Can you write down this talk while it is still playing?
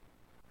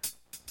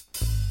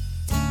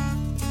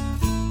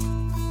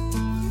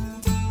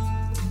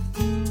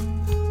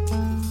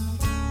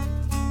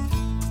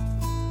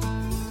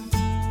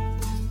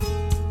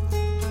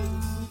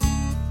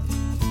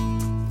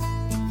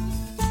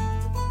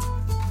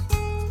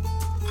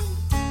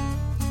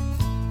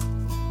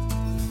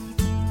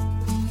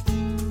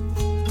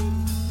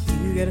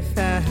get a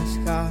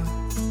fast car.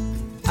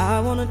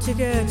 I want a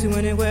ticket to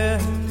anywhere.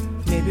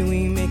 Maybe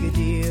we make a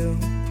deal.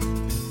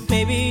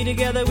 Maybe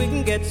together we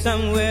can get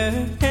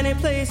somewhere. Any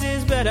place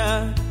is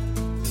better.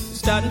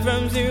 Starting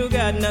from zero,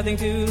 got nothing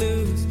to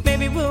lose.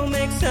 Maybe we'll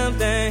make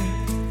something.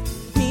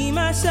 Me,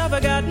 myself, I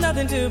got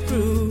nothing to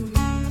prove.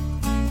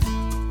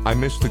 I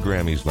missed the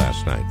Grammys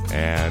last night,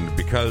 and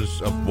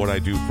because of what I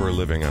do for a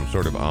living, I'm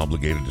sort of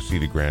obligated to see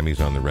the Grammys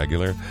on the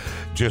regular,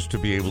 just to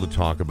be able to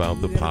talk about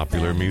the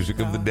popular music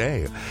of the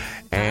day.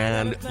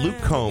 And Luke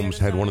Combs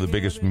had one of the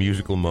biggest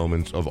musical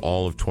moments of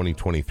all of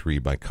 2023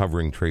 by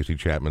covering Tracy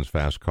Chapman's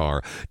Fast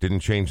Car. Didn't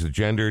change the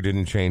gender,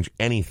 didn't change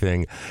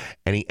anything,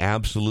 and he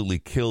absolutely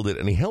killed it.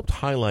 And he helped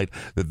highlight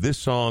that this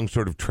song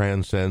sort of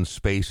transcends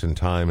space and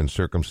time and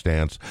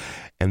circumstance.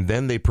 And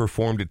then they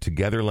performed it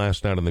together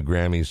last night on the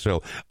Grammys.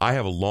 So I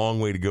have a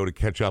long way to go to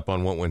catch up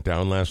on what went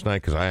down last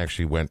night, because I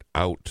actually went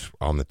out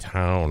on the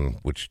town,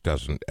 which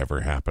doesn't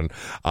ever happen.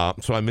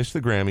 So I missed the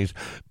Grammys,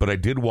 but I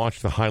did watch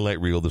the highlight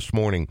reel this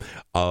morning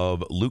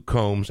of Luke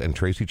Combs and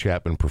Tracy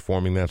Chapman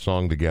performing that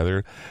song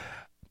together.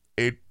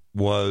 It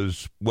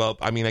was, well,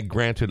 I mean,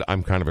 granted,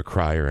 I'm kind of a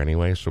crier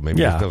anyway, so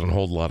maybe this doesn't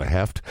hold a lot of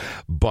heft,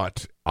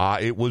 but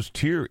it was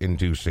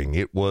tear-inducing.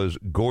 It was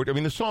gorgeous. I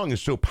mean, the song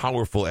is so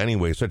powerful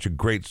anyway, such a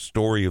great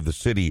story of the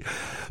city,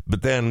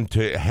 but then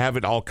to have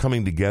it all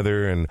coming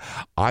together, and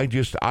I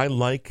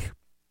like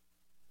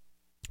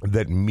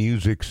that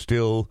music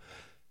still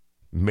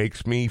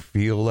makes me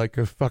feel like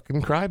a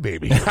fucking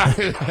crybaby.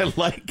 I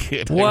like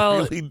it. Well, I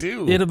really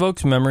do. It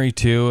evokes memory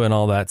too, and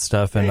all that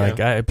stuff.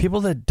 And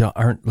people that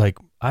aren't like,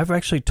 I've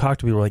actually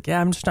talked to people like,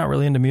 I'm just not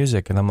really into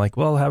music, and I'm like,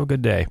 well, have a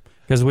good day,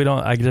 because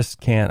I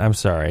just can't. I'm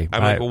sorry.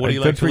 I'm like, well, what do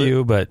you like? Good for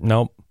you, but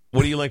nope.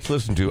 What do you like to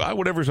listen to?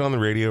 Whatever's on the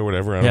radio or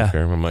whatever. I don't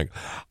care. I'm like,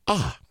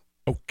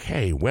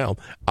 okay, well,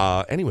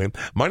 anyway,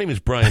 my name is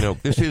Brian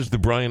Oak. This is the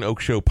Brian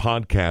Oak Show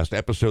podcast,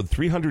 episode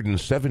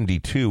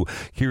 372,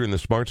 here in the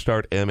Smart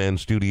Start MN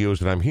studios,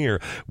 and I'm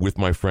here with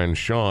my friend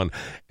Sean,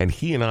 and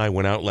he and I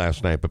went out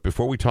last night, but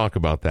before we talk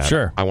about that,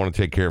 sure, I want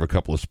to take care of a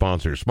couple of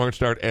sponsors. Smart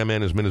Start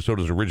MN is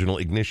Minnesota's original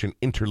ignition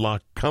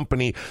interlock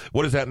company.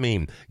 What does that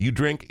mean? You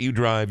drink, you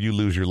drive, you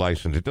lose your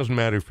license. It doesn't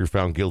matter if you're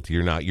found guilty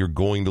or not. You're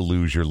going to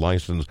lose your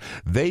license.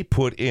 They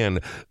put in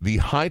the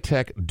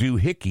high-tech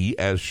doohickey,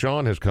 as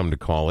Sean has come to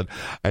call it.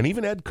 And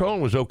even Ed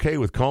Cohen was okay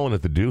with calling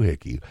it the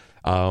doohickey.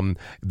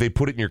 They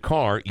put it in your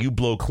car, you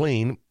blow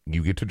clean,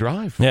 you get to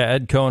drive. Yeah,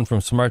 Ed Cohen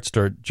from Smart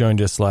Start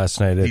joined us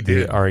last night at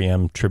the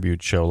REM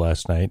tribute show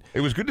last night.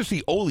 It was good to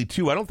see Oli,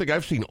 too. I don't think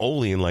I've seen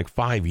Oli in like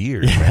 5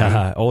 years.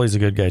 Yeah, Oli's a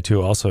good guy,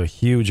 too. Also a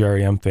huge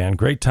REM fan.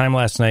 Great time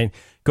last night.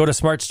 Go to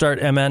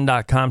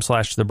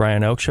smartstartmn.com/The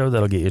Brian Oak Show.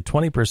 That'll get you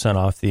 20%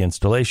 off the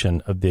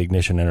installation of the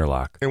ignition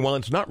interlock. And while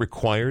it's not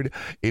required,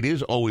 it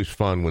is always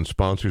fun when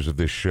sponsors of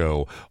this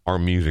show are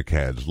music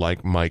heads,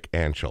 like Mike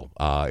Anchel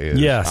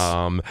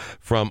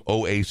from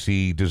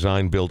OAC,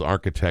 Design Build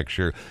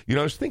Architecture. You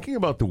know, I was thinking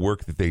about the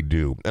work that they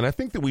do, and I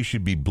think that we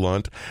should be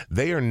blunt.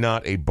 They are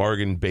not a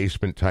bargain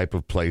basement type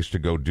of place to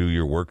go do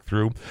your work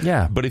through.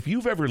 Yeah. But if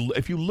you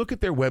look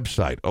at their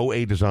website,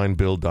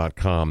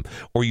 oadesignbuild.com,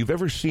 or you've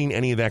ever seen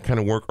any of that kind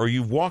of work, or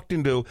you've walked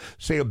into,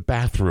 say, a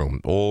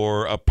bathroom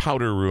or a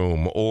powder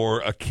room or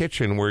a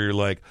kitchen where you're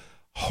like,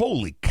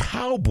 holy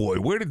cowboy,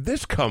 where did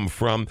this come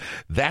from?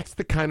 That's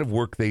the kind of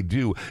work they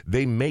do.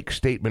 They make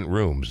statement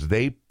rooms.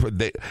 They're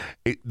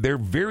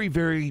very,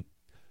 very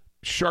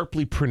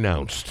sharply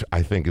pronounced,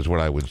 I think is what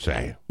I would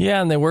say.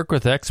 Yeah, and they work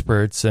with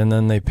experts, and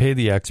then they pay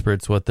the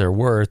experts what they're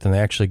worth, and they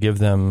actually give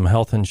them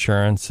health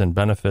insurance and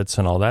benefits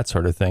and all that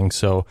sort of thing.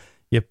 So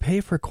you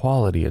pay for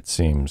quality, it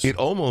seems. It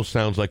almost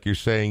sounds like you're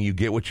saying you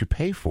get what you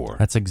pay for.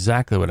 That's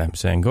exactly what I'm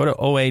saying. Go to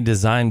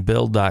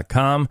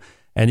oadesignbuild.com,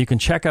 and you can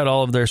check out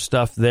all of their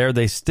stuff there.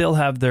 They still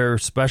have their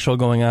special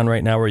going on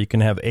right now where you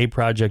can have a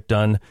project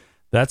done.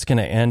 That's going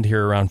to end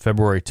here around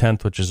February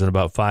 10th, which is in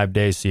about 5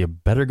 days, so you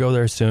better go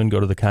there soon. Go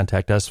to the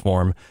Contact Us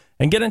form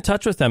and get in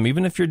touch with them,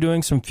 even if you're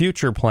doing some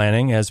future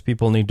planning, as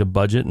people need to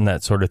budget and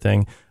that sort of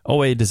thing.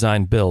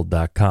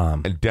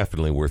 oadesignbuild.com. And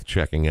definitely worth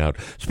checking out.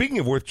 Speaking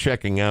of worth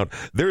checking out,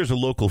 there is a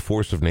local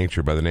force of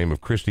nature by the name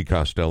of Christy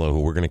Costello, who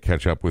we're going to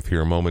catch up with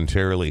here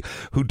momentarily,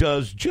 who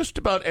does just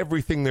about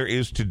everything there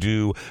is to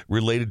do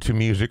related to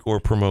music or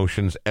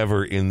promotions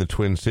ever in the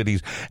Twin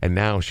Cities. And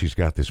now she's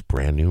got this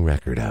brand new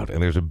record out,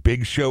 and there's a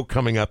big show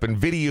coming up and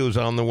videos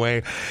on the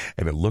way,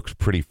 and it looks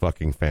pretty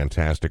fucking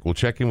fantastic. We'll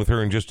check in with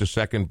her in just a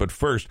second, but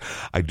first,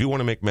 I do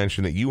want to make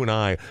mention that you and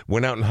I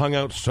went out and hung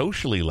out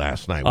socially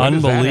last night.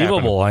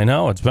 Unbelievable. I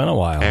know. It's been a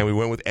while. And we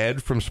went with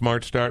Ed from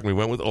Smart Start, and we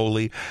went with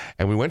Oli,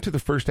 and we went to the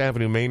First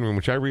Avenue main room,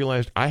 which I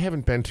realized I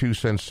haven't been to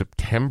since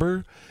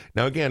September.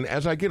 Now, again,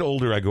 as I get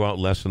older, I go out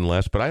less and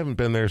less, but I haven't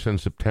been there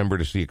since September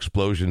to see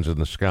explosions in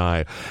the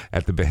sky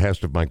at the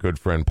behest of my good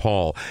friend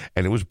Paul,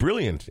 and it was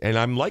brilliant. And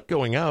I'm like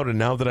going out, and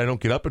now that I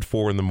don't get up at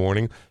 4 in the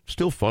morning,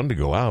 still fun to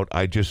go out.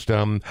 I just,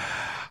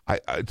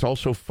 it's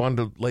also fun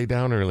to lay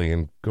down early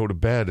and go to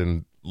bed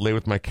and lay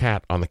with my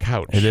cat on the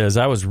couch. It is.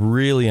 I was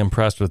really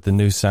impressed with the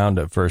new sound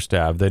at First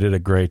Ave. They did a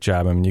great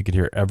job. I mean, you could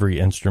hear every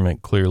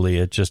instrument clearly.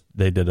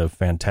 They did a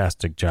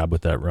fantastic job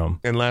with that room.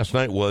 And last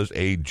night was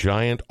a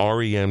giant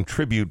REM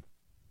tribute.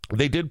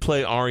 They did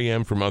play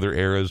REM from other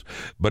eras,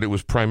 but it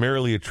was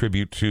primarily a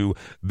tribute to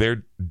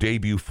their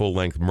debut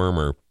full-length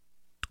Murmur,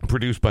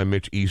 produced by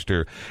Mitch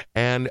Easter,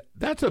 and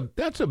that's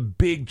a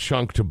big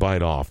chunk to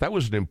bite off. That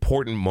was an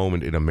important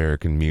moment in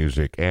American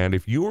music, and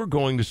if you're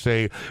going to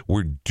say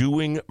we're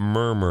doing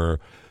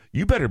Murmur,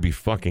 you better be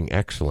fucking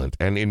excellent.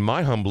 And in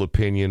my humble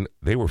opinion,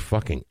 they were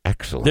fucking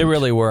excellent. They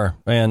really were,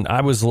 and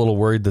I was a little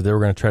worried that they were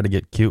going to try to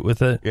get cute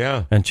with it,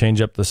 and change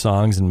up the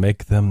songs and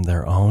make them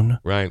their own.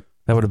 Right.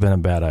 That would have been a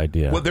bad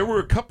idea. Well, there were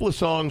a couple of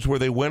songs where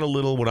they went a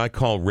little, what I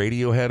call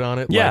Radiohead on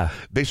it. Yeah. Like,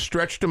 they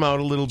stretched them out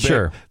a little bit.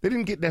 Sure. They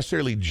didn't get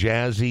necessarily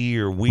jazzy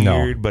or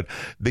weird, but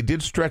they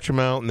did stretch them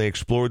out, and they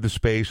explored the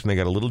space, and they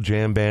got a little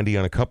jam bandy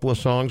on a couple of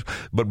songs,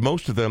 but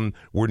most of them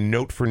were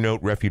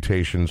note-for-note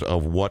refutations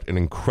of what an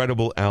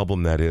incredible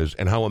album that is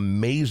and how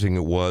amazing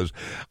it was.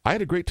 I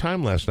had a great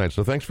time last night,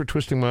 so thanks for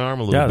twisting my arm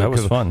a little bit. Yeah, that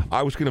was fun.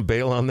 I was going to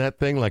bail on that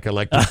thing like I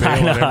like to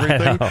bail on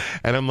everything,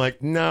 and I'm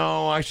like,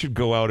 no, I should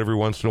go out every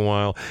once in a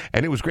while,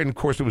 and it was great. And of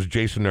course, it was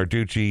Jason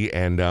Narducci,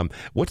 and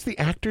what's the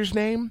actor's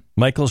name?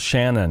 Michael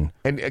Shannon.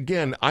 And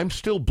again, I'm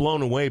still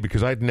blown away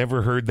because I'd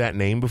never heard that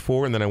name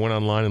before, and then I went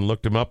online and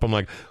looked him up. I'm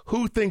like,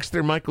 who thinks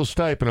they're Michael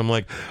Stipe? And I'm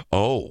like,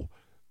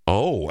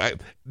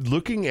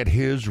 looking at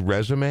his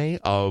resume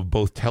of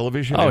both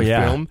television and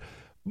film,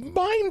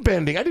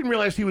 mind-bending. I didn't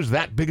realize he was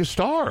that big a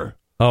star.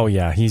 Oh,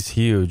 yeah, he's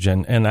huge,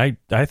 and I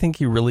think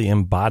he really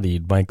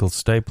embodied Michael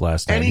Stipe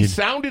last night. And he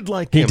sounded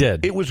like him. He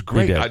did. It was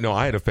great.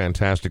 I had a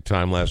fantastic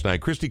time last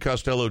night. Christy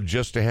Costello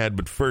just ahead,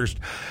 but first,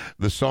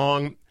 the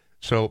song.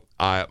 So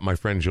my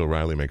friend Jill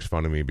Riley makes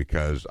fun of me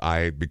because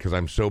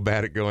I'm so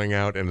bad at going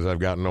out, and as I've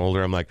gotten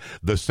older, I'm like,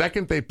 the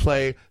second they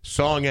play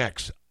song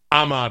X,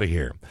 I'm out of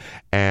here.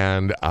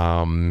 And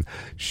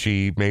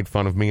she made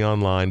fun of me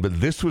online, but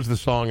this was the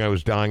song I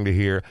was dying to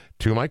hear.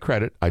 To my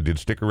credit, I did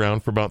stick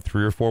around for about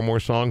 3 or 4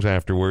 more songs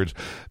afterwards,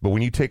 but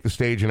when you take the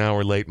stage an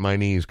hour late, my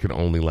knees can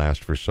only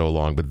last for so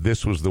long. But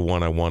this was the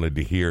one I wanted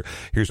to hear.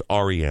 Here's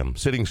REM,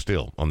 Sitting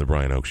Still on The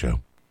Brian Oak Show.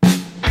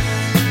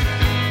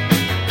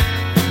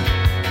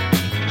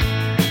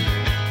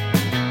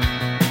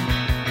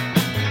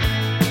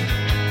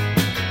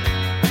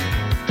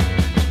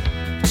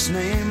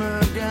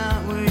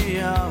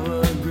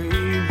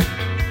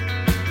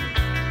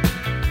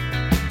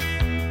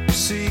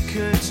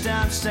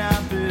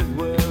 Stop it,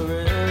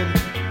 worried.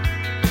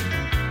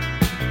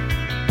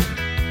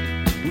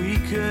 We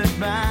could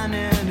bind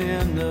it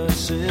in the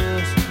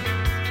cyst.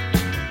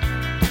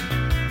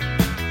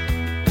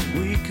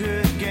 We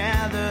could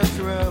gather,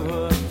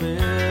 throw a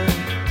fit.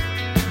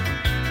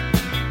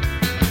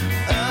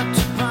 Up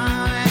to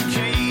Paul and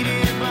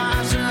Katie,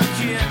 bars of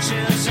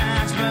kitchen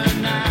signs, but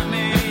not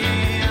me.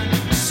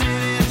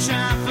 Sitting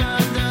trying for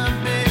the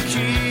big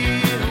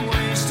key, a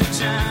waste of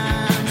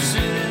time,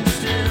 sitting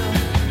still.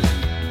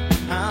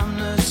 I'm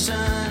the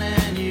sun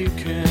and you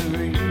can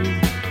read.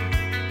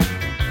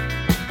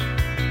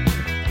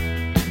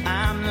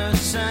 I'm the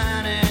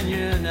sun and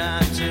you're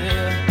not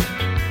dead.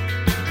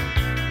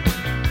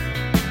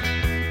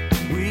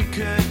 We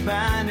could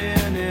bind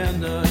it in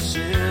the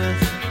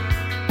sieve.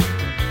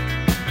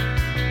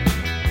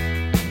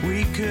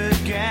 We could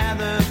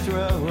gather,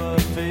 throw a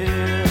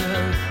fit.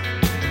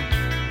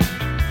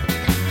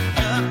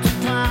 Up to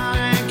Paul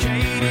and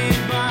Katie,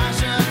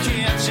 bars of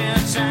kitchen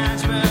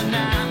signs, but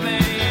not me.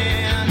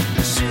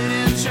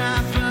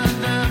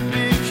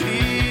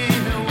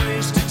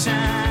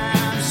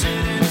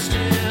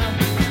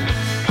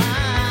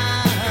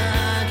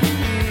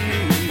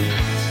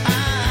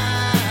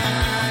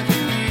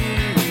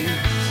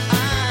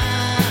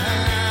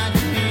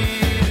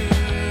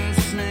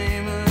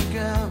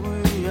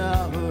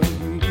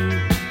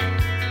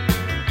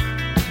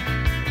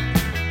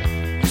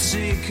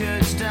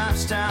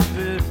 Stop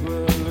it,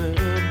 worried.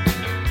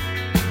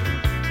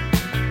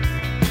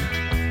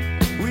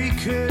 We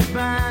could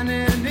bind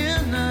it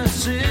in the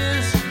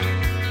cyst.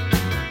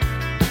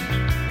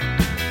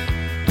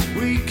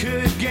 We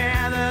could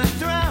gather,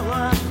 throw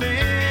a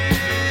fit.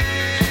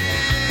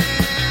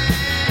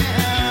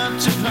 Up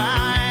to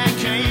Pie and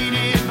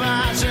Katie,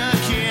 bars of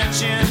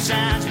kitchen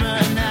signs,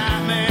 but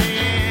not me.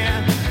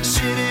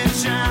 Sitting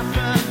trying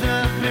for the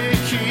big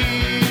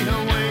key, a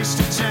waste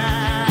of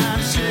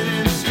time,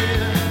 sitting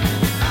still.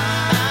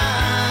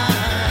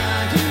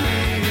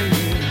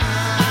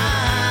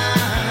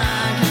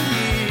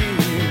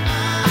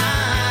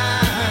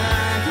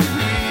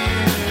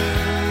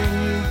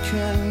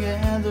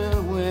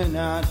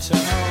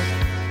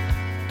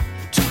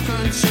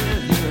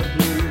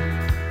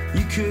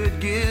 Could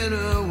get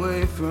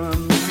away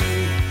from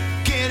me,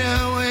 get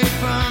away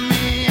from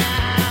me.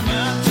 I'm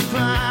up to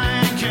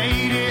Pie and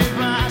Katie,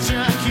 bars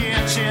of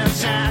kitchen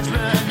signs,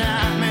 but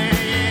not me.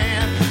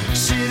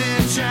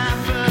 Sitting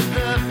trying for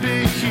the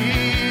big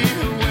key,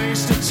 a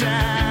waste of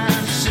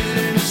time,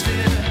 sitting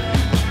still.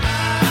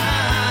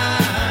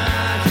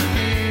 I can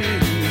hear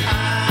you.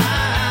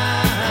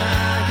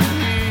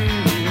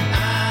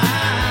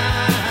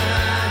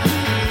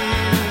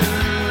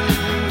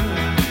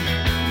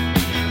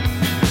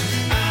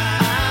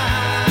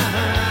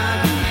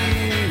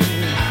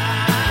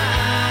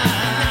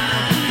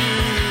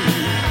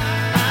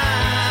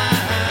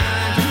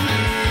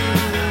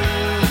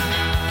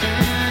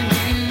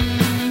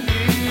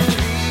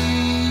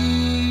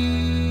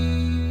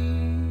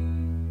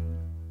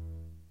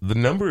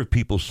 number of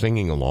people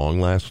singing along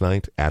last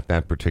night at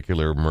that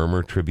particular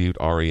Murmur tribute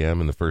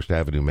REM in the First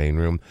Avenue main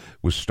room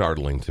was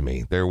startling to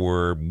me. There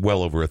were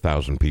well over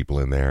 1,000 people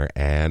in there,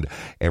 and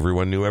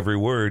everyone knew every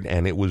word,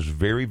 and it was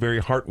very,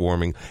 very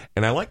heartwarming.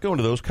 And I like going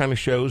to those kind of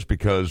shows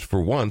because, for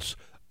once,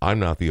 I'm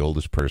not the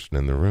oldest person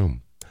in the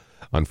room.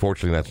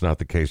 Unfortunately, that's not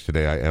the case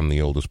today. I am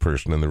the oldest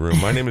person in the room.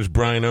 My name is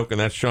Brian Oak,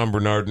 and that's Sean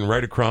Bernard, and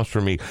right across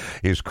from me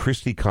is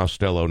Christy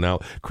Costello. Now,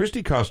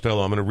 Christy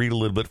Costello, I'm going to read a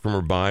little bit from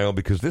her bio,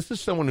 because this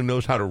is someone who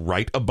knows how to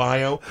write a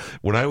bio.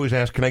 When I always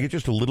ask, can I get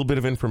just a little bit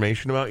of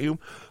information about you?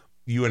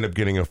 You end up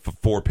getting a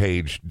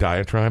 4-page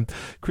diatribe.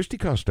 Christy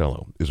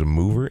Costello is a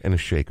mover and a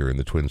shaker in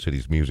the Twin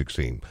Cities music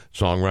scene.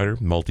 Songwriter,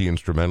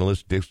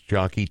 multi-instrumentalist, disc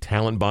jockey,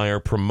 talent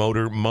buyer,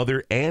 promoter,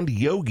 mother, and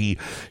yogi.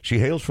 She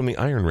hails from the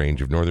Iron Range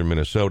of northern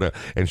Minnesota,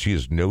 and she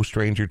is no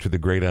stranger to the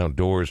great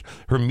outdoors.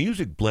 Her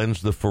music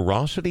blends the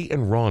ferocity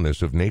and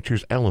rawness of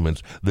nature's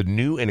elements, the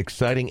new and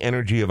exciting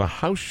energy of a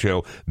house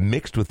show,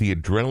 mixed with the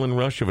adrenaline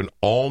rush of an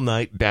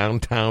all-night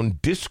downtown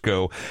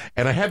disco.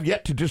 And I have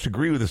yet to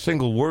disagree with a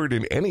single word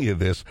in any of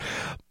this.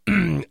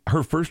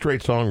 Her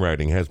first-rate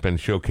songwriting has been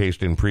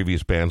showcased in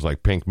previous bands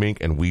like Pink Mink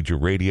and Ouija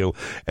Radio,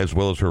 as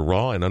well as her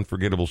raw and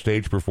unforgettable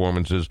stage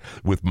performances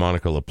with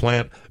Monica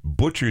LaPlante,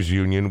 Butchers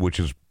Union, which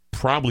is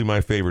probably my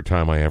favorite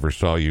time I ever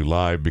saw you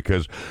live,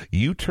 because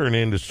you turn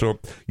into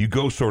you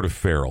go sort of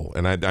feral,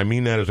 and I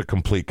mean that as a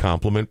complete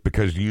compliment,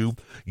 because you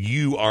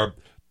are,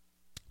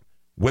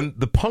 when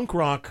the punk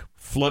rock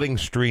flooding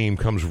stream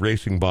comes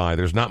racing by,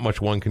 there's not much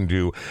one can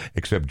do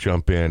except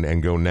jump in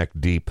and go neck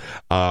deep.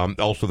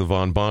 Also the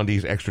Von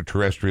Bondies,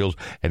 Extraterrestrials,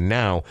 and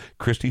now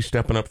Christy's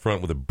stepping up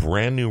front with a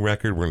brand new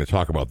record. We're going to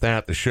talk about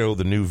that, the show,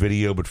 the new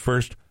video, but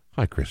first,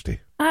 hi Christy.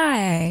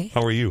 Hi.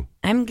 How are you?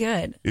 I'm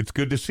good. It's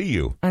good to see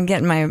you. I'm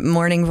getting my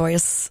morning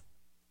voice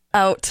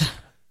out.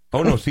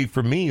 Oh no, see,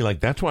 for me, like,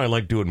 that's why I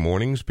like doing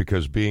mornings,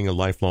 because being a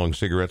lifelong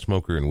cigarette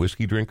smoker and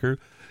whiskey drinker,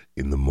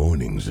 in the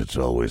mornings, it's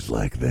always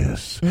like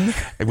this.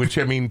 Which,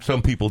 I mean,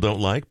 some people don't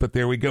like, but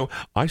there we go.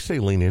 I say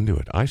lean into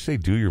it. I say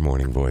do your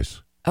morning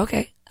voice.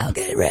 Okay. I'll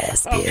get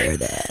raspier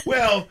then.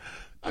 Well,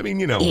 I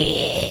mean, you know,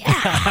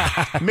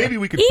 maybe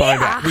we could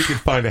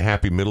find a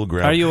happy middle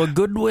ground. Are you a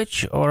good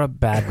witch or a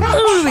bad witch?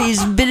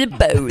 Always been of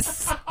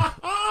both.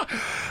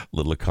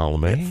 Little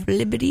column A.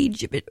 Flippity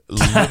gibbet.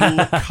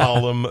 Little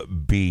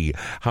column B.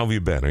 How have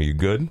you been? Are you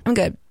good? I'm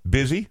good.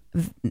 Busy?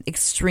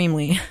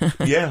 Extremely.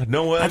 Yeah,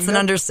 no. That's an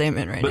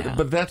understatement right now.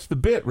 But that's the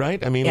bit,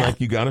 right? I mean, yeah.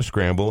 Like, you got to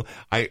scramble.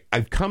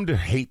 I've come to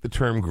hate the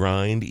term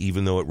grind,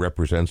 even though it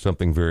represents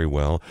something very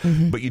well.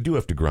 Mm-hmm. But you do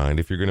have to grind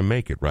if you're going to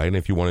make it, right? And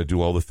if you want to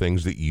do all the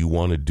things that you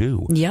want to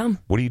do. Yeah.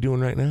 What are you doing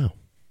right now?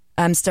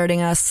 I'm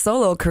starting a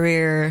solo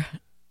career.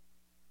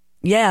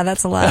 Yeah,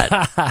 that's a lot.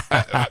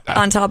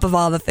 On top of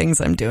all the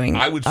things I'm doing.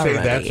 I would say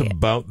already. That's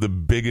about the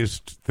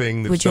biggest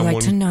thing that Would you like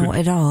to know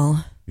it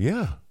all?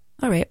 Yeah.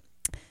 All right.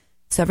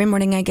 So every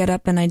morning I get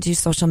up and I do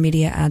social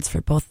media ads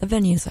for both the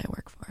venues I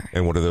work for.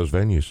 And what are those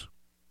venues?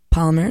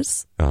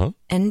 Palmer's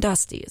and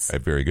Dusty's.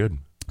 Very good.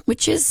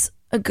 Which is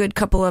a good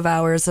couple of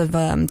hours of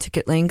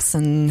ticket links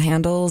and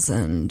handles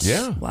and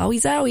wowie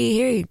zowie.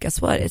 Here,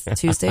 guess what? It's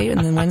Tuesday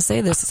and then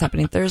Wednesday. This is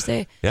happening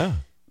Thursday. Yeah.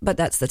 But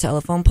that's the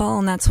telephone poll,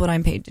 and that's what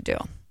I'm paid to do.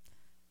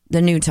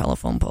 The new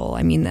telephone poll.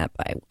 I mean that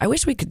by. I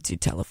wish we could do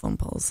telephone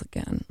polls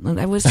again.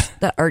 I wish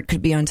that art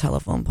could be on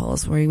telephone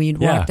polls, where you'd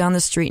walk down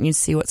the street and you'd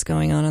see what's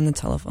going on the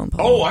telephone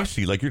poll. Oh, I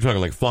see. Like, you're talking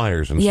like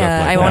flyers and stuff like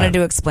that. Yeah, I wanted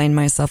to explain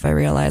myself. I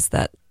realized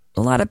that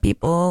a lot of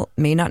people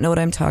may not know what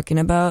I'm talking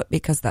about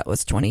because that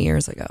was 20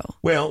 years ago.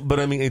 Well, but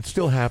I mean, it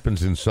still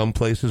happens in some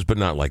places, but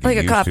not like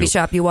a coffee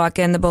shop. You walk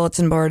in, the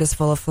bulletin board is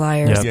full of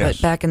flyers. Yep. Yes.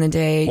 But back in the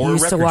day, or you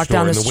used to walk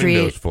down the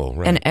street, full,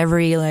 right. and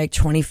every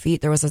 20 feet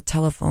there was a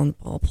telephone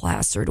pole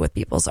plastered with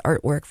people's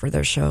artwork for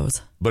their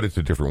shows. But it's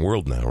a different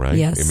world now, right?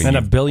 Yes. I mean, and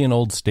a billion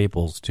old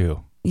staples,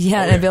 too.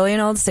 Yeah, a billion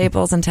old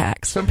staples and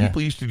tacks. Some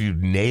people used to do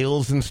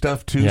nails and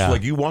stuff, too. Yeah. So,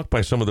 like, you walk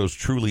by some of those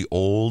truly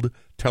old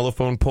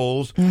telephone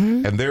poles,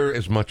 and they're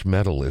as much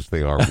metal as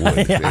they are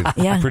wood.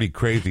 It's pretty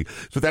crazy.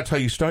 So that's how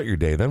you start your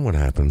day. Then what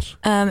happens?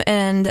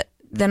 And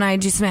then I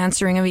do some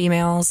answering of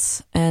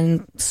emails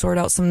and sort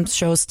out some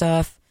show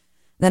stuff.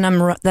 Then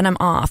I'm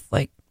off,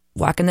 like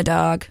walking the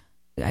dog.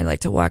 I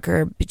like to walk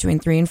her between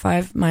 3 and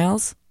 5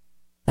 miles.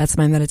 That's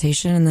my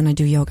meditation, and then I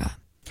do yoga.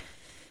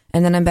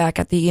 And then I'm back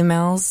at the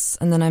emails,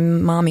 and then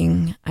I'm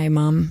momming. I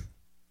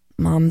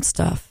mom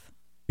stuff.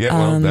 Yeah,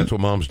 well, that's what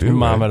moms do.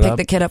 Mom it Pick up.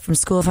 the kid up from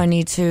school if I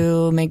need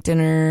to, make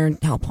dinner,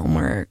 help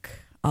homework,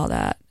 all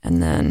that.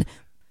 And then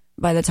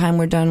by the time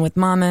we're done with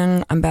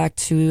momming, I'm back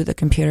to the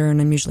computer,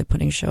 and I'm usually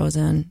putting shows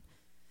in.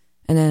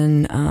 And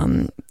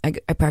then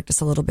I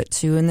practice a little bit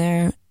too in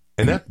there.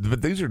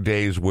 But these are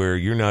days where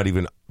you're not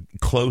even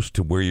close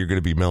to where you're going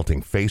to be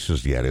melting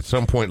faces yet. At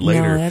some point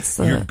later,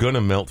 you're going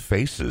to melt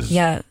faces.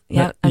 Yeah.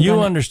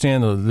 You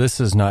understand, though, this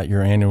is not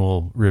your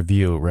annual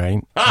review,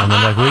 right? I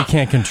mean, like, we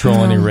can't control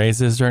any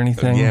raises or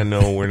anything. Yeah,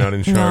 no, we're not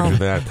in charge of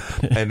that.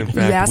 And in fact,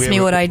 you asked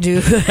me what I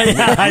do.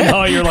 I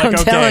know, you're like, I'm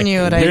okay, telling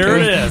you what I do. Here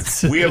it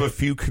is. We have a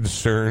few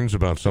concerns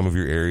about some of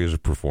your areas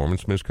of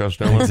performance, Ms.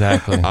 Costello.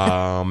 Exactly.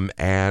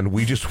 And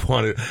we just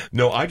wanted,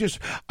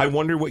 I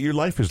wonder what your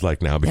life is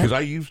like now, because I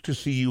used to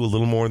see you a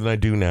little more than I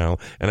do now,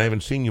 and I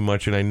haven't seen you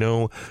much. And I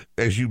know,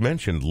 as you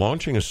mentioned,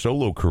 launching a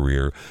solo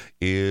career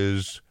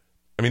is,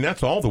 I mean,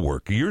 that's all the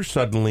work. You're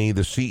suddenly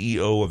the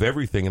CEO of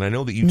everything, and I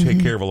know that you take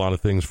care of a lot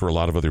of things for a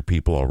lot of other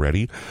people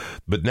already,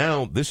 but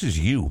now this is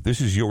you.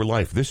 This is your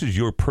life. This is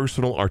your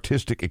personal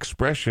artistic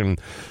expression,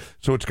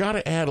 so it's got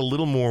to add a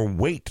little more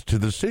weight to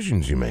the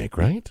decisions you make,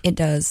 right? It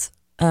does.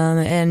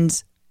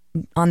 And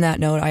on that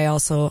note, I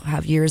also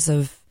have years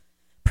of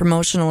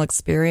promotional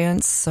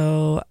experience,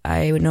 so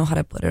I would know how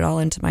to put it all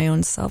into my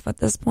own self at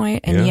this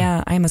point. And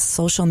I'm a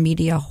social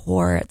media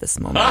whore at this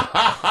moment.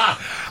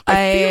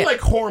 I feel like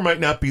whore might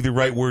not be the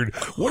right word.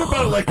 What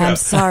about like I'm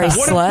sorry,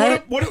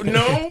 slut?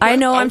 No. I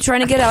know, I'm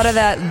trying to get out of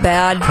that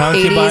bad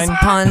Concubine? 80s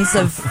puns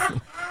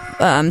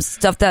of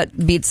stuff that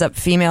beats up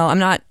female. I'm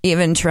not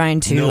even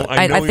trying to. No,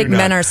 I think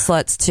men are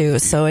sluts too,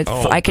 so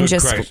I can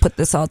just put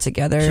this all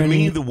together. To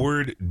me, the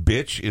word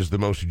bitch is the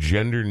most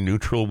gender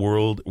neutral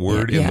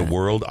word in the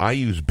world. I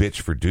use bitch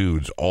for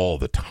dudes all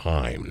the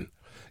time,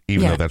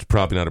 even though that's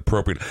probably not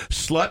appropriate.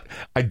 Slut,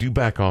 I do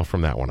back off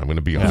from that one. I'm going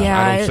to be honest.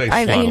 I don't say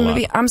slut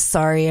a lot. I'm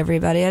sorry,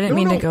 everybody. I didn't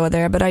mean to go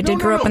there, but I did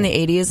grow up in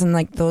the 80s, and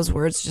like those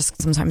words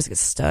just sometimes get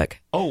stuck.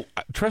 Oh,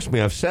 trust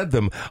me, I've said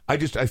them. I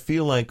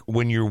feel like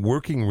when you're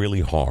working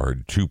really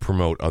hard to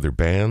promote other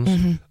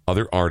bands,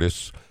 other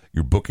artists,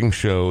 you're booking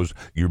shows,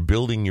 you're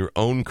building your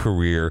own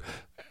career.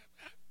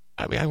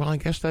 I mean, I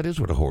guess that is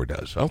what a whore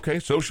does. Okay,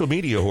 social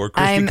media whore.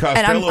 Christy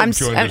Costello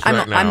joins us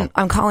right now.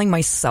 I'm calling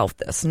myself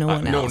this, no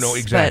one else. No,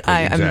 exactly.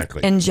 I'm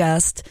in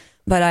jest,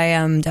 but I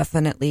am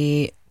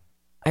definitely,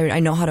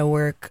 I know how to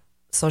work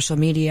social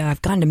media.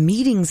 I've gone to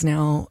meetings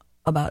now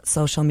about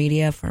social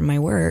media for my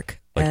work.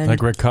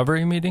 Like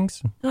recovery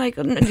meetings? Like,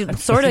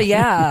 sort of,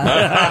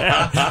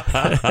 yeah.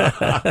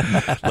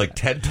 Like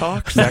TED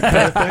Talks, that kind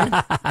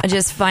of thing?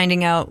 Just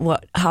finding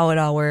out how it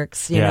all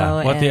works, you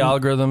know. What the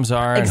algorithms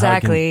are.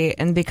 Exactly.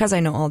 And because I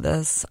know all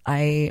this,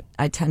 I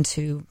tend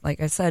to, like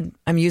I said,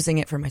 I'm using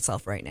it for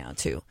myself right now,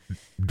 too.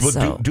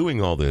 But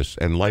doing all this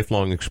and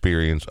lifelong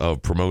experience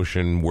of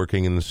promotion,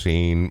 working in the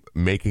scene,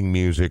 making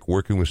music,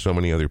 working with so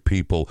many other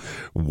people,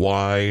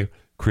 why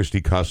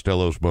Christy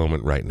Costello's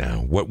moment right now?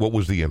 What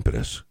was the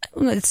impetus?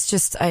 It's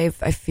just I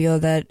feel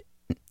that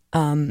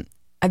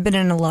I've been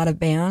in a lot of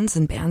bands,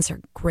 and bands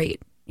are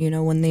great, you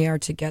know, when they are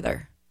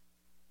together.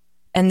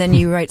 And then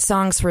you write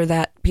songs for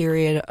that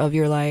period of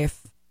your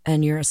life,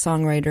 and you're a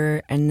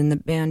songwriter, and then the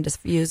band just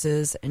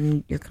fuses,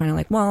 and you're kind of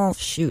like, well,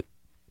 shoot,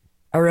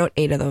 I wrote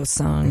 8 of those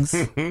songs.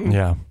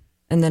 Yeah.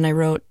 And then I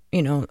wrote,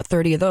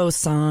 30 of those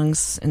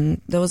songs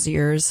in those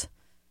years.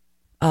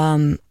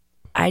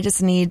 I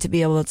just need to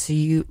be able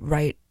to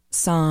write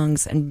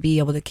songs and be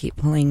able to keep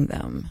playing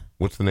them.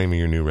 What's the name of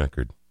your new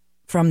record?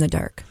 From the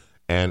Dark.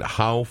 And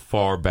how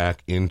far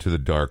back into the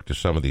dark do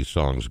some of these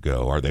songs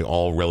go? Are they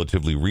all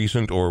relatively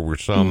recent, or were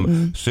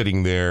some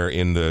sitting there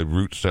in the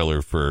root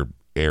cellar for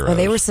eras? Oh,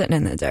 they were sitting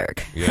in the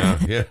dark.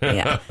 Yeah.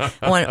 Yeah.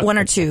 One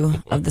or two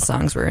of the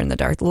songs were in the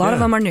dark. A lot of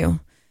them are new.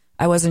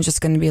 I wasn't just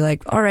going to be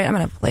like, all right, I'm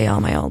going to play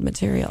all my old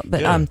material.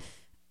 But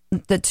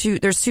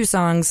there's 2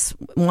 songs.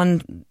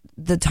 One,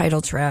 the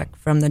title track,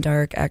 From the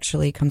Dark,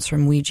 actually comes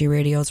from Ouija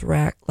Radio's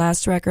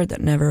last record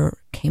that never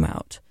came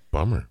out.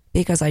 Bummer.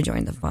 Because I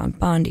joined the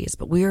Bondies.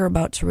 But we were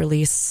about to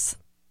release,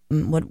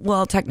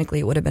 technically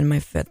it would have been my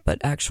 5th, but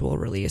actual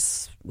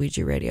release,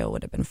 Ouija Radio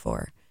would have been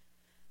 4.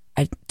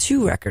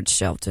 2 records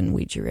shelved in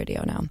Ouija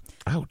Radio now.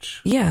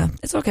 Ouch. Yeah,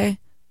 it's okay.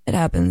 It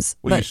happens.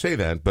 Well, you say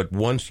that, but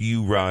once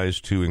you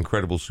rise to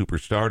incredible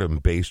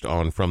superstardom based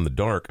on From the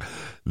Dark,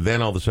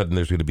 then all of a sudden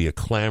there's going to be a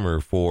clamor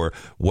for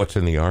what's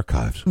in the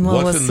archives,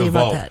 what's in the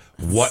vault.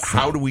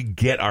 How do we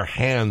get our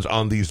hands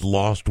on these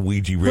lost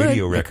Ouija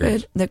Radio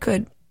records? They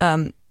could.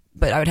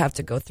 But I would have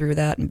to go through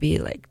that and be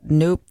like,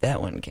 nope, that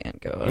one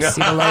can't go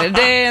see the light of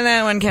day, and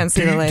that one can't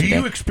see the light of day. Do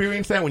you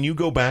experience that when you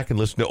go back and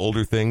listen to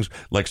older things?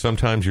 Like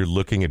sometimes you're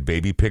looking at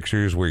baby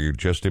pictures where you're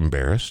just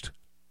embarrassed?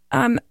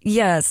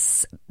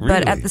 Yes. Really?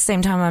 But at the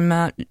same time, I'm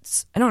not,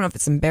 I don't know if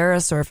it's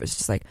embarrassed or if it's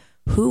just like,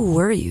 who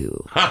were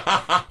you?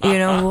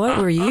 What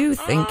were you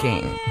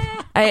thinking?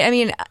 I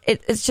mean,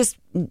 it's just,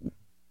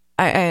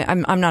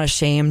 I'm not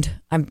ashamed.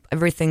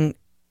 Everything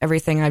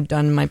I've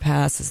done in my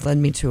past has led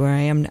me to where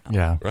I am now.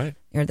 Yeah. Right.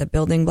 You're the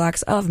building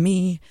blocks of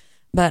me.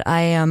 But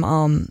I am,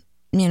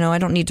 I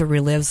don't need to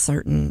relive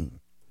certain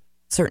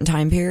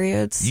time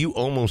periods. You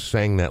almost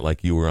sang that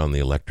like you were on the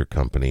Electric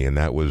Company, and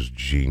that was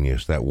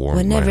genius. That warmed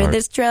my Whenever heart.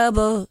 there's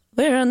trouble,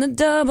 we're on the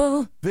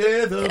double.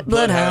 They're the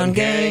Bloodhound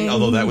Gang.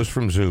 Although that was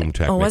from Zoom,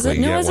 technically. Oh, was it?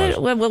 No, yeah, was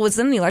it? Well, it was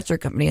in the Electric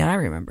Company. I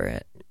remember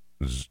it.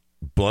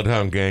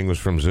 Bloodhound Gang was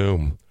from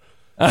Zoom.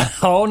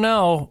 Oh,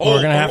 no.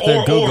 We're going to have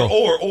to Google.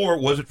 Or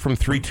was it from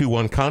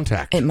 321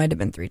 Contact? It might have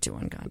been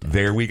 321 Contact.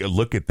 There we go.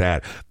 Look at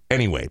that.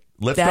 Anyway,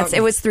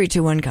 it was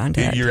 321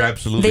 Contact. You're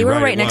absolutely They were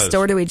right. right next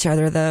door to each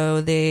other,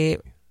 though.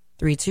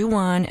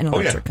 321 and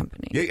Electric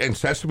Company. Yeah, and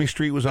Sesame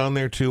Street was on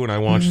there, too, and I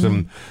watched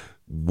them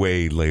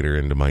way later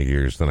into my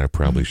years than I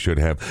probably should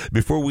have.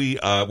 Before we're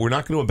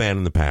not going to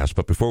abandon the past,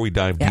 but before we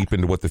dive deep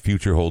into what the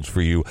future holds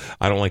for you,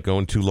 I don't like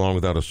going too long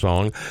without a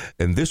song.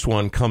 And this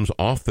one comes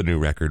off the new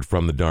record,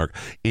 From the Dark.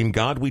 In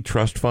God We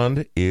Trust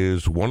Fund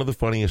is one of the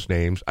funniest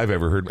names I've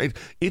ever heard.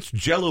 It's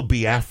Jello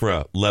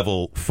Biafra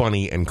level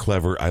funny and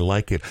clever. I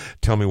like it.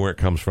 Tell me where it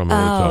comes from and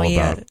what it's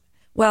all about.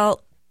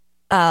 Well,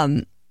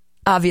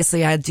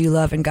 obviously, I do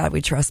love In God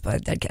We Trust by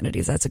Dead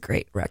Kennedys. That's a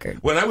great record.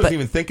 When I was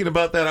even thinking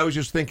about that, I was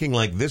just thinking,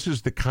 like, this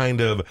is the kind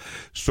of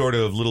sort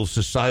of little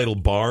societal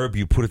barb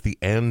you put at the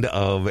end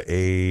of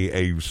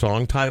a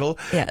song title.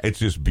 Yeah. It's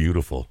just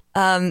beautiful.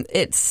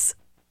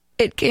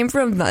 It came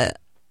from,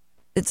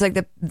 it's like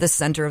the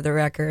center of the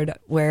record,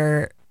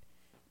 where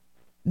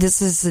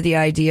this is the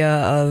idea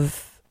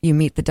of you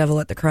meet the devil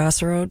at the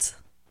crossroads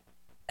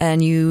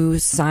and you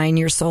sign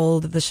your soul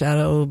to the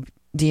shadow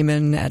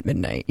demon at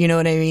midnight. You know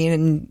what I mean?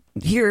 And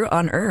here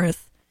on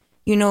Earth,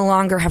 you no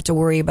longer have to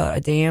worry about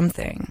a damn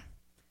thing.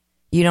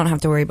 You don't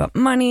have to worry about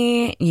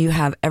money. You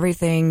have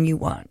everything you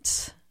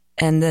want.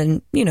 And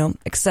then,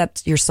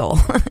 accept your soul.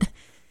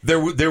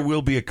 There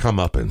will be a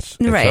comeuppance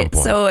at right. some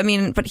point. So, I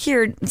mean, but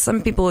here,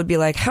 some people would be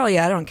like, hell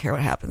yeah, I don't care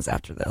what happens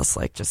after this.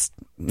 Like, just,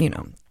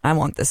 I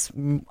want this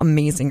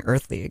amazing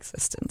earthly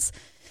existence.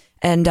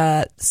 And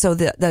so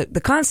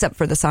the concept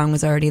for the song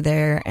was already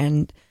there.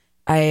 And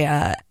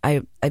I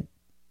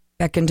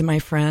beckoned to my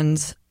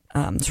friend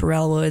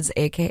Terrell Woods,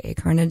 a.k.a.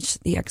 Carnage,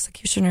 the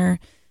Executioner,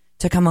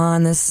 to come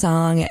on this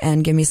song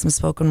and give me some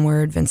spoken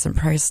word, Vincent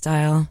Price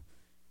style,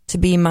 to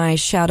be my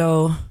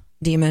shadow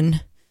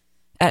demon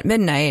at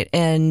midnight.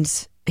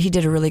 And he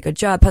did a really good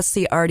job. Plus,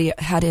 he already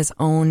had his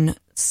own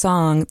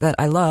song that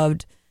I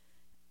loved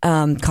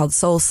called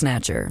Soul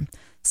Snatcher.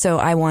 So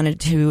I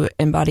wanted to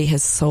embody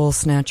his Soul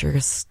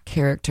Snatcher's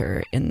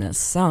character in this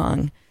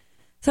song.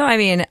 So, I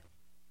mean,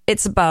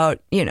 it's about,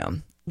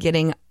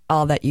 getting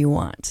all that you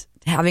want,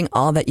 having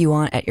all that you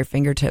want at your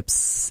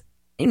fingertips,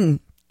 and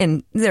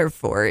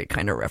therefore it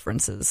kind of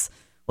references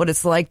what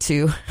it's like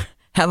to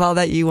have all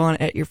that you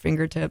want at your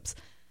fingertips,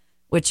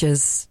 which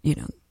is,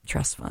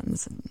 trust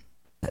funds, and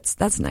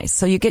that's nice.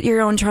 So you get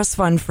your own trust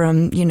fund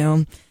from,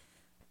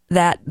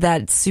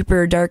 that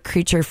super dark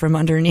creature from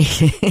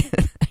underneath,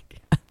 I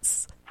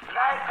guess.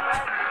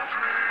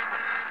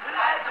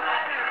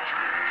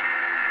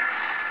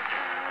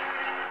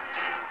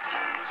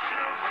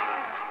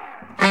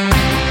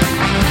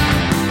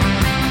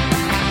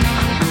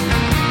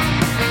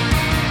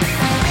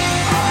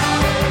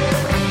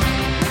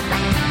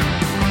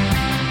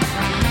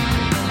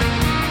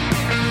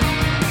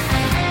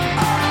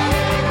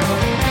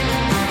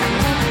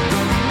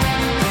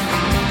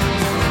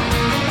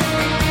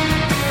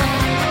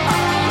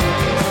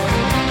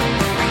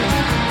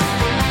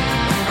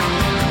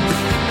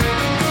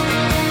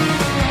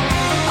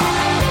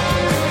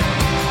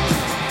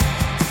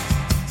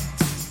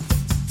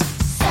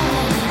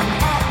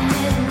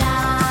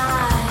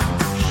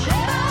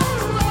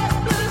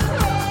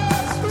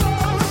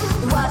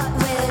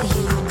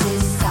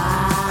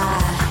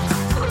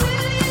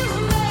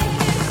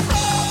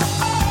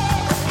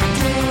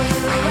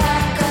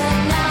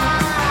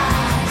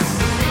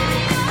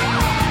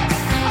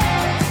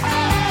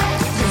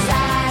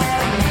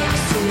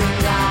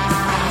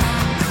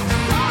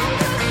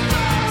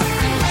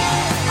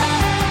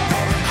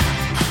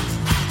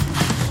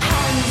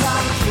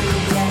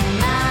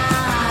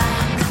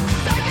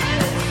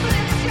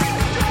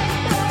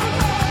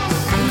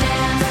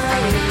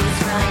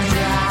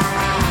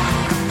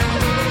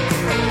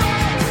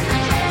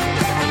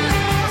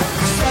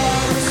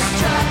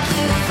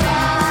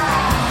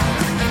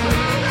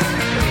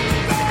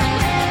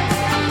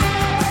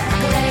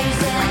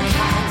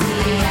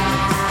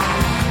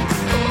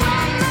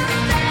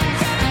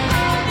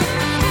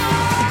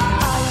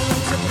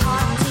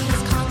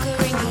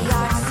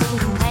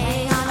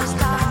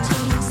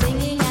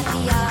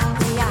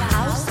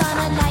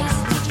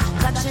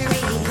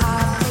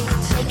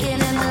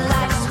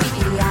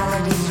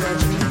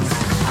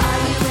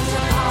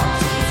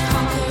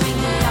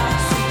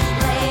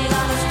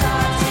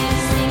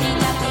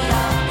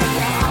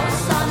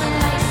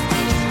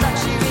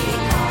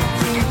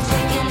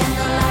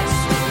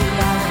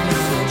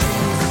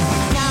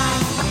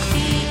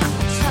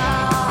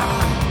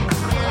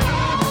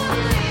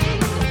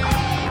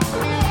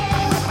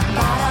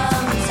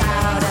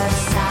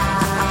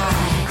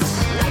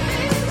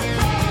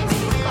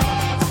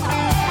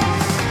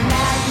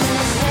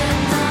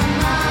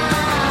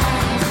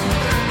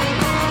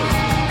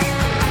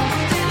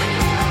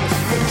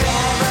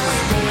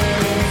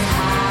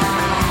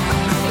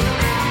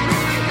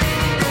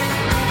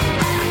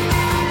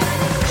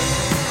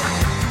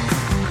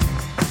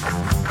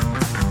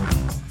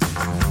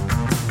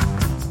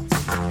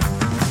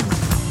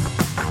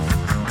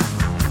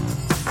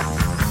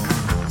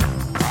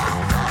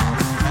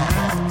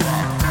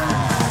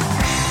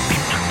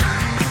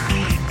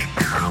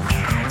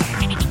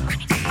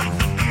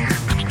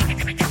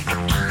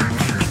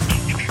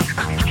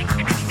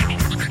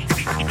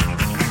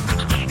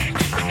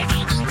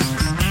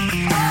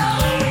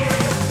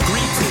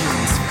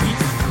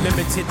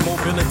 limited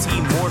mobility,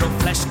 mortal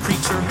flesh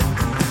creature.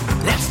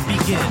 Let's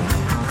begin.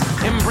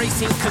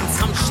 Embracing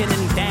consumption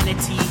and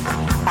vanity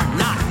are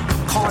not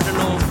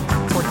cardinal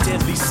or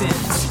deadly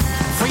sins.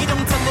 Freedom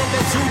to live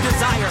as you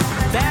desire,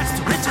 vast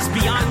riches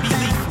beyond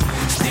belief.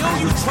 Still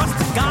you trust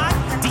God,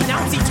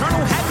 denounce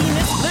eternal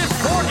happiness, live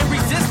for and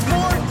resist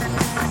more?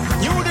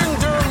 You'd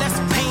endure less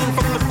pain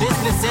from the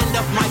business end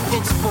of my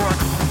pitchfork.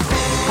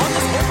 On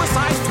this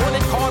oversized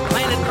toilet called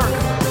planet Earth,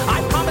 I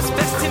promise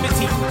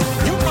festivity.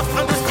 You must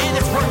understand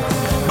its worth.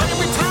 But in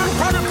return,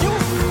 part of you,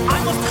 I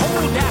must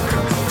hold after.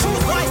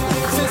 Choose wisely,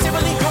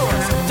 sincerely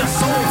yours, the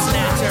soul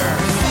snatcher.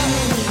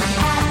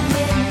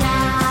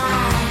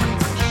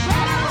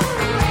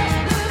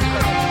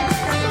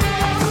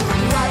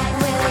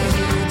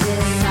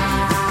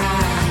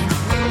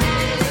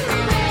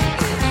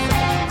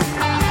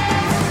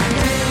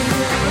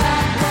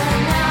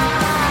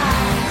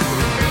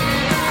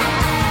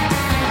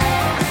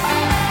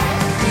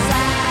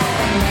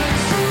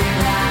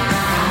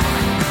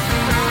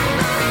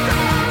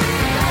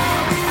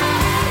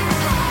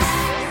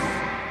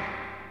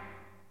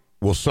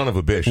 Well, son of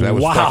a bitch, that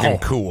was Wow. fucking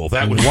cool.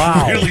 That was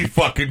Wow. really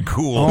fucking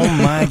cool. Oh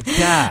my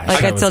gosh.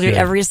 Like I told you,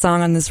 every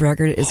song on this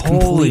record is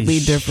completely Holy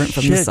different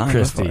from the shit, song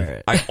Christy. before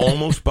it. I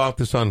almost bought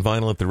this on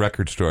vinyl at the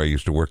record store I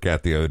used to work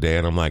at the other day,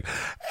 and I'm like,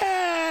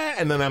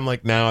 and then I'm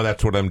like, no,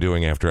 that's what I'm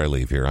doing after I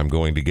leave here. I'm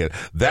going to get...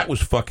 That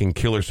was fucking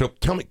killer. So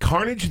tell me,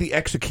 Carnage the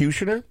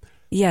Executioner?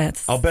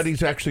 Yes. I'll bet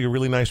he's actually a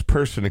really nice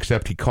person,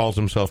 except he calls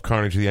himself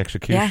Carnage the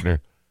Executioner.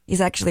 He's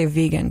actually a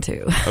vegan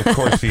too. Of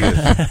course he is.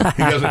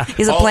 He doesn't.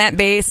 He's a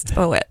plant-based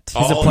poet.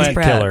 He's a all plant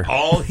he- killer.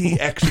 All he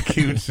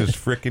executes is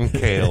frickin'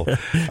 kale.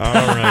 All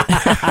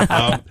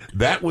right.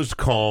 That was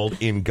called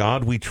In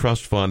God We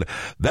Trust Fund.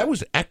 That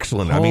was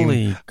excellent. I Holy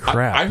mean,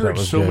 crap, I that heard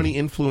was so good. many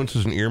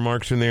influences and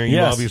earmarks in there. You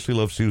Yes. obviously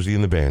love Susie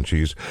and the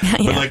Banshees.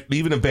 But like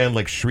even a band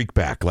like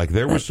Shriekback, like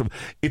there was some,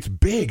 it's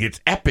big, it's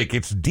epic,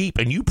 it's deep.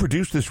 And you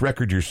produced this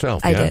record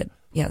yourself, I yeah? did.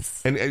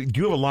 Yes. And do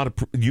you have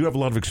a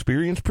lot of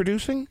experience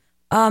producing?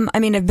 I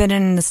mean, I've been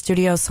in the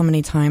studio so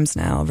many times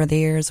now over the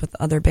years with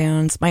other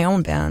bands, my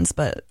own bands,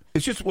 but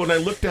It's just when I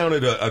look down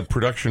at a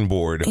production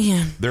board,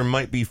 Yeah. there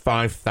might be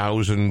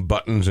 5,000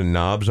 buttons and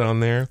knobs on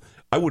there.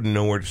 I wouldn't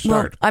know where to well,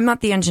 start. I'm not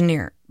the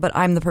engineer, but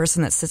I'm the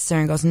person that sits there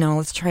and goes, no,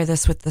 let's try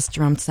this with this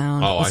drum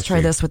sound. Oh, Let's I try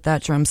see. this with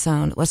that drum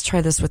sound. Let's try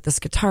this with this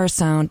guitar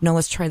sound. No,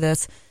 let's try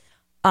this.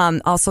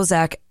 Also,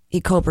 Zach, he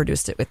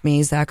co-produced it with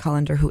me, Zach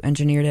Hollander, who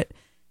engineered it.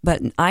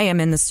 But I am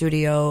in the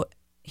studio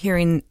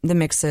hearing the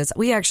mixes.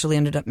 We actually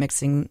ended up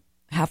mixing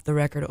half the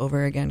record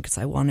over again because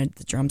I wanted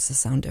the drums to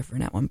sound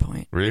different at one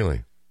point.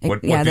 Really?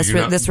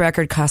 This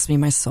record cost me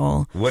my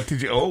soul. What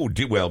did you? Oh,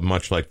 well,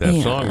 much like that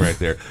Yeah. song right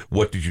there.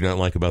 What did you not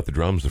like about the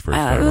drums the first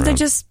time Well, around?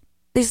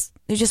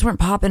 they just weren't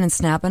popping and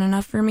snapping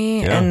enough for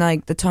me, Yeah. and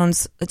like the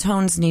tones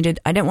needed.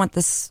 I didn't want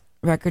this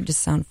record to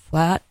sound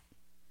flat.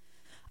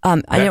 I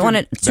didn't want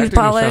it that too didn't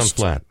sound polished.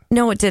 flat.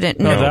 No, it didn't.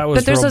 No, that was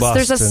but there's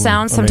robust a and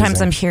sound sometimes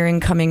amazing. I'm hearing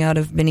coming out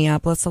of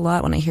Minneapolis a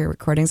lot when I hear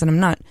recordings, and I'm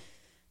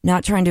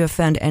not trying to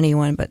offend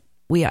anyone, but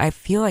I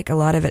feel like a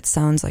lot of it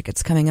sounds like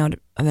it's coming out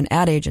of an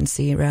ad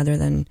agency rather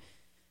than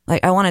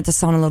like I want it to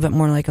sound a little bit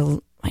more like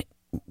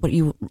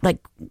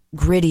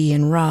gritty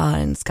and raw,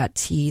 and it's got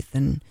teeth.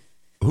 And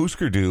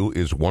Husker Du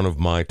is one of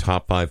my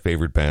top 5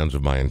 favorite bands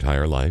of my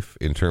entire life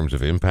in terms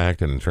of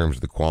impact and in terms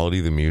of the quality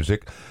of the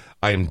music.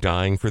 I am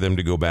dying for them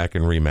to go back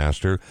and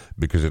remaster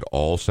because it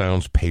all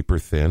sounds paper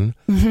thin.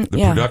 The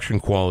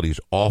production quality is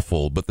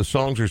awful, but the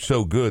songs are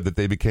so good that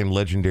they became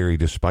legendary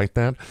despite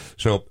that.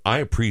 So I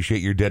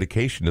appreciate your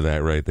dedication to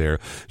that right there.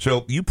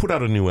 So you put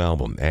out a new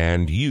album,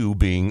 and you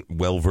being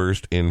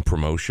well-versed in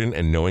promotion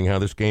and knowing how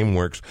this game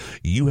works,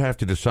 you have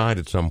to decide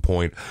at some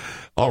point,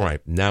 all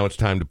right, now it's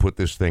time to put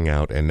this thing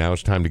out, and now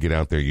it's time to get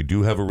out there. You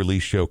do have a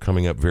release show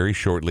coming up very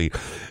shortly,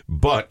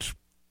 but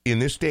in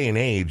this day and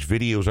age,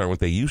 videos aren't what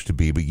they used to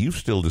be, but you've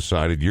still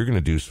decided you're going to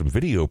do some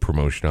video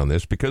promotion on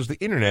this because the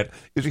internet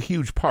is a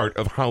huge part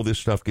of how this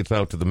stuff gets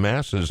out to the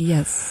masses.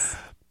 yes,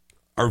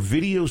 Are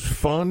videos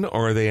fun,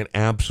 or are they an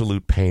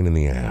absolute pain in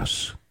the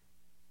ass?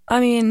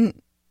 I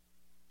mean,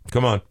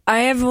 Come on. I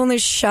have only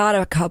shot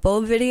a couple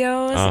of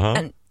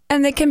videos,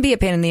 and they can be a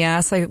pain in the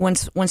ass. Like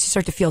once you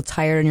start to feel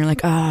tired, and you're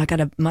like, oh, I got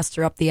to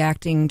muster up the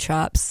acting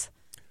chops.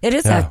 It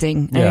is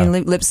acting. Yeah. I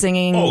mean, lip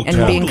singing Oh, and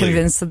totally. being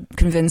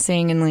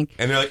convincing, and like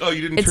And they're like, oh,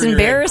 you didn't It's turn your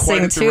head embarrassing,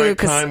 quite at the too, right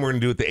 'cause- time. We're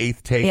going to do it the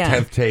 8th take, Yeah.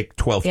 10th take,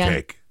 12th Yeah.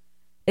 take.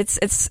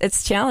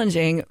 it's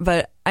challenging.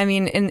 But I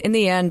mean, in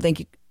the end, like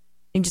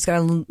you just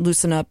gotta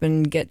loosen up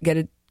and get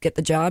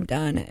the job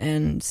done,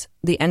 and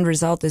the end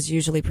result is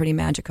usually pretty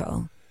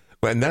magical.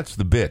 And that's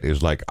the bit,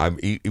 is like, I'm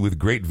with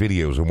great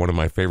videos, and one of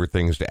my favorite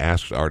things to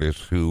ask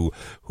artists who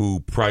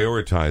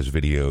prioritize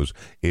videos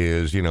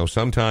is,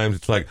 sometimes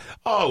it's like,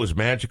 oh, it was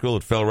magical,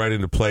 it fell right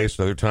into place.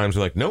 Other times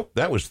they're like, nope,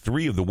 that was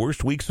 3 of the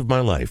worst weeks of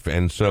my life.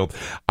 And so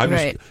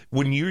Right.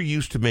 when you're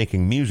used to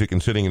making music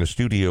and sitting in a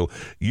studio,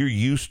 you're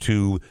used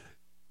to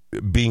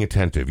being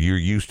attentive. You're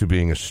used to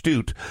being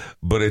astute,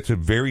 but it's a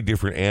very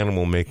different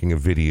animal making a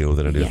video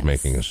than it is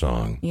making a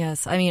song.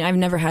 Yes. I mean, I've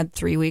never had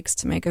 3 weeks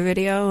to make a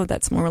video.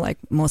 That's more like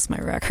most of my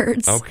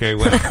records. Okay,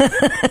 well.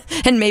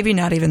 And maybe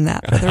not even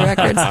that for the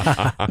records.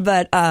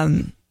 But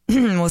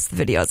most of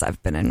the videos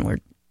I've been in were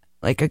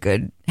like a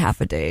good half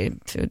a day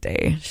to a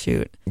day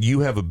shoot.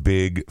 You have a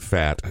big,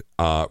 fat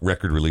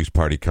record release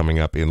party coming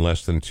up in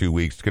less than 2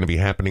 weeks. It's going to be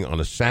happening on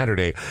a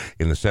Saturday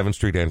in the 7th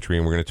Street entry,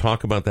 and we're going to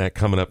talk about that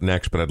coming up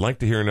next. But I'd like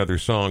to hear another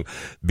song,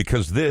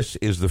 because this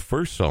is the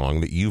first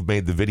song that you've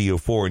made the video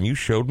for, and you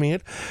showed me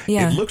it.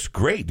 Yeah. It looks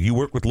great. Do you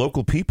work with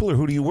local people, or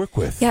who do you work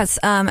with? Yes,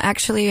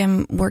 actually,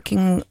 I'm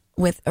working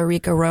with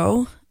Erika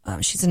Rowe.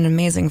 She's an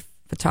amazing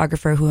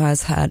photographer who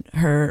has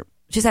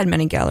she's had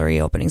many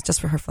gallery openings just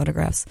for her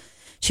photographs.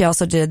 She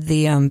also did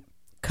the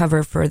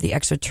cover for the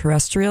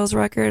Extraterrestrials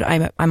record.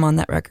 I'm on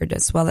that record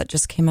as well. That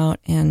just came out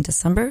in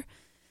December.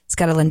 It's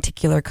got a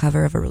lenticular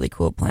cover of a really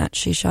cool plant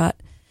she shot.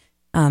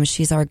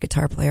 She's our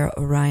guitar player,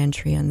 Orion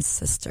Trian's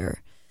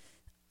sister.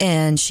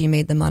 And she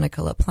made the Monica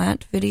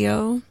LaPlante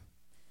video,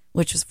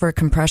 which was for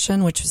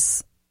Compression, which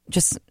was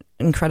just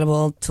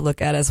incredible to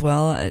look at as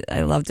well.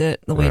 I loved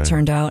it, the way it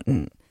turned out.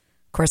 And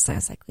of course I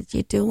was like, would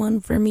you do one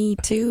for me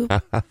too?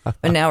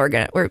 But now we're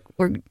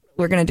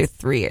gonna do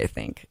 3, I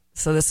think.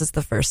 So this is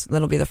the first.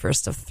 That'll be the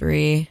first of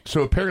 3.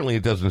 So apparently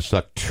it doesn't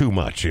suck too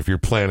much if you're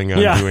planning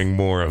on doing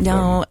more of them.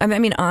 No, I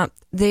mean,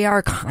 they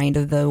are kind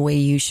of the way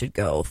you should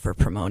go for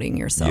promoting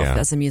yourself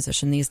as a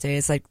musician these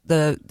days. Like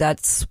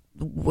that's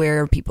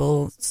where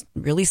people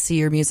really see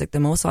your music the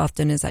most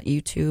often is at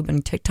YouTube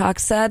and TikTok.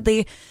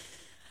 Sadly,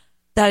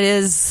 that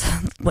is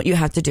what you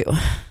have to do.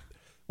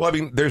 Well, I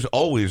mean, there's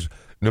always,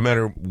 no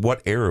matter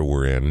what era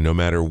we're in, no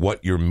matter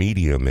what your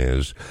medium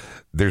is,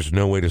 there's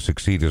no way to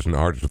succeed as an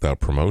artist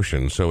without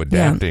promotion. So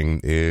adapting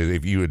is,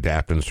 if you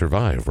adapt and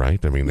survive,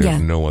 right? I mean,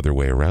 there's no other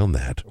way around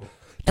that.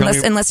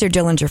 Unless you're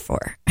Dillinger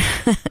 4.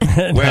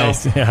 Well,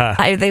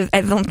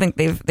 I don't think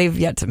they've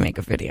yet to make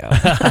a video.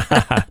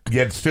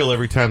 Yet still,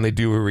 every time they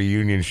do a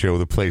reunion show,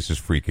 the place is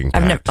freaking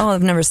packed.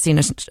 I've never seen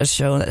a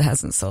show that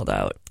hasn't sold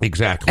out.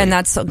 Exactly. And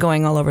that's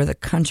going all over the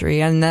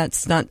country. And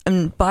that's not,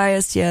 I'm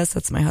biased, yes,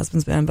 that's my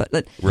husband's band, but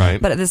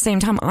at the same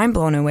time, I'm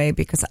blown away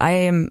because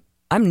I'm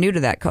new to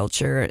that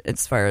culture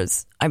as far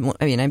as,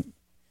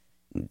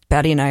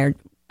 Patty and I are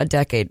a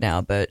decade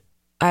now, but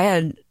I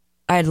had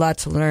a lot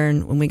to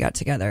learn when we got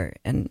together,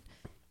 and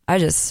I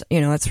just,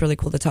 it's really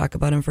cool to talk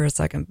about him for a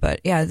second.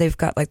 But yeah, they've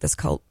got like this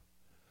cult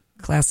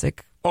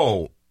classic.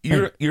 Oh,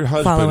 your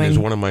husband is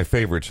one of my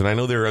favorites, and I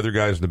know there are other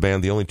guys in the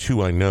band. The only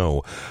 2 I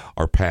know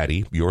are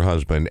Patty, your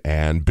husband,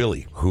 and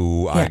Billy,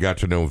 who I got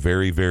to know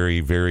very,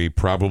 very, very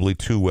probably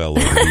too well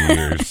over the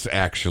years,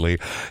 actually.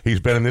 He's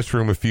been in this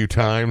room a few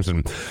times,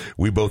 and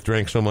we both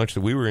drank so much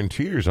that we were in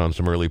tears on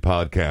some early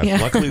podcasts.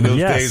 Yeah. Luckily, those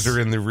days are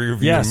in the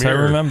rearview mirror. Yes, I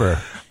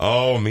remember.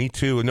 Oh, me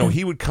too. No,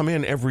 he would come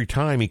in every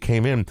time he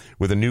came in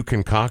with a new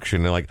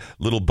concoction, like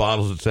little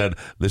bottles that said,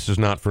 "This is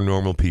not for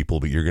normal people,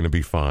 but you're going to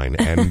be fine."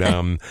 And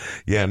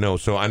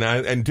so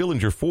and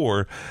Dillinger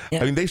 4, I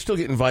mean, they still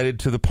get invited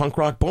to the punk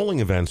rock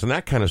bowling events and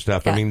that kind of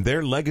stuff. I mean,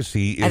 their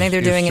legacy is, I think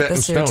they're doing it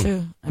this year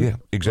too. Yeah,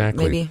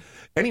 exactly. Maybe.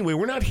 Anyway,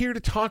 we're not here to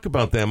talk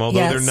about them, although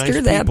they're nice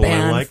people band.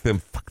 and I like them.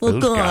 Fuck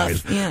those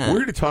guys. Yeah. We're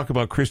here to talk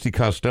about Christy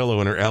Costello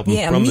and her album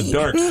From the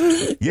Dark.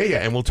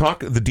 And we'll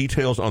talk the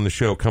details on the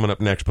show coming up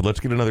next, but let's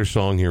get another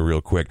song here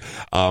real quick.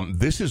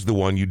 This is the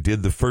one you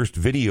did the first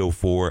video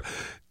for.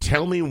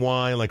 Tell me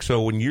why,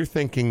 so when you're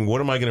thinking,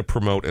 what am I going to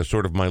promote as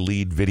sort of my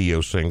lead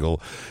video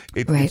single?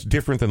 It's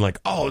different than it's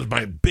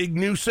my big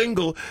new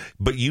single,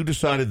 but you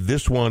decided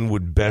this one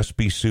would best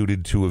be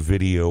suited to a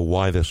video.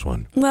 Why this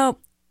one? Well,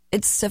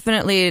 it's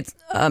definitely,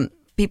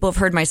 people have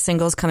heard my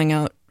singles coming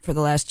out for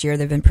the last year.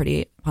 They've been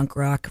pretty punk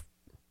rock,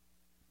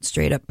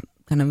 straight up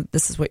kind of,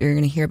 this is what you're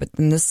going to hear. But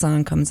then this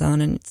song comes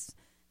on and it's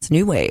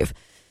new wave.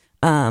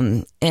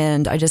 And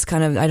I just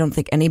I don't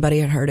think anybody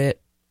had heard it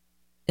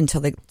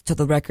until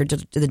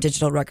the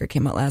digital record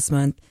came out last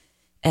month.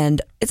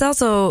 And it's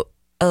also,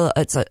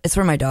 it's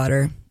for my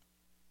daughter.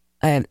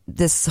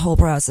 This whole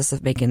process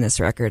of making this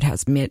record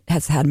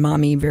has had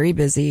mommy very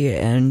busy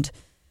and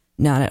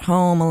not at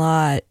home a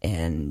lot,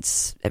 and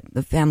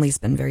the family's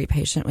been very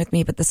patient with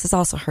me, but this is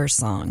also her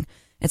song.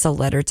 It's a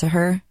letter to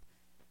her,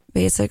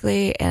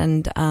 basically,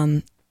 and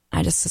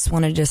I just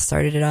wanted to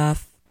start it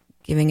off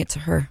giving it to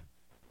her.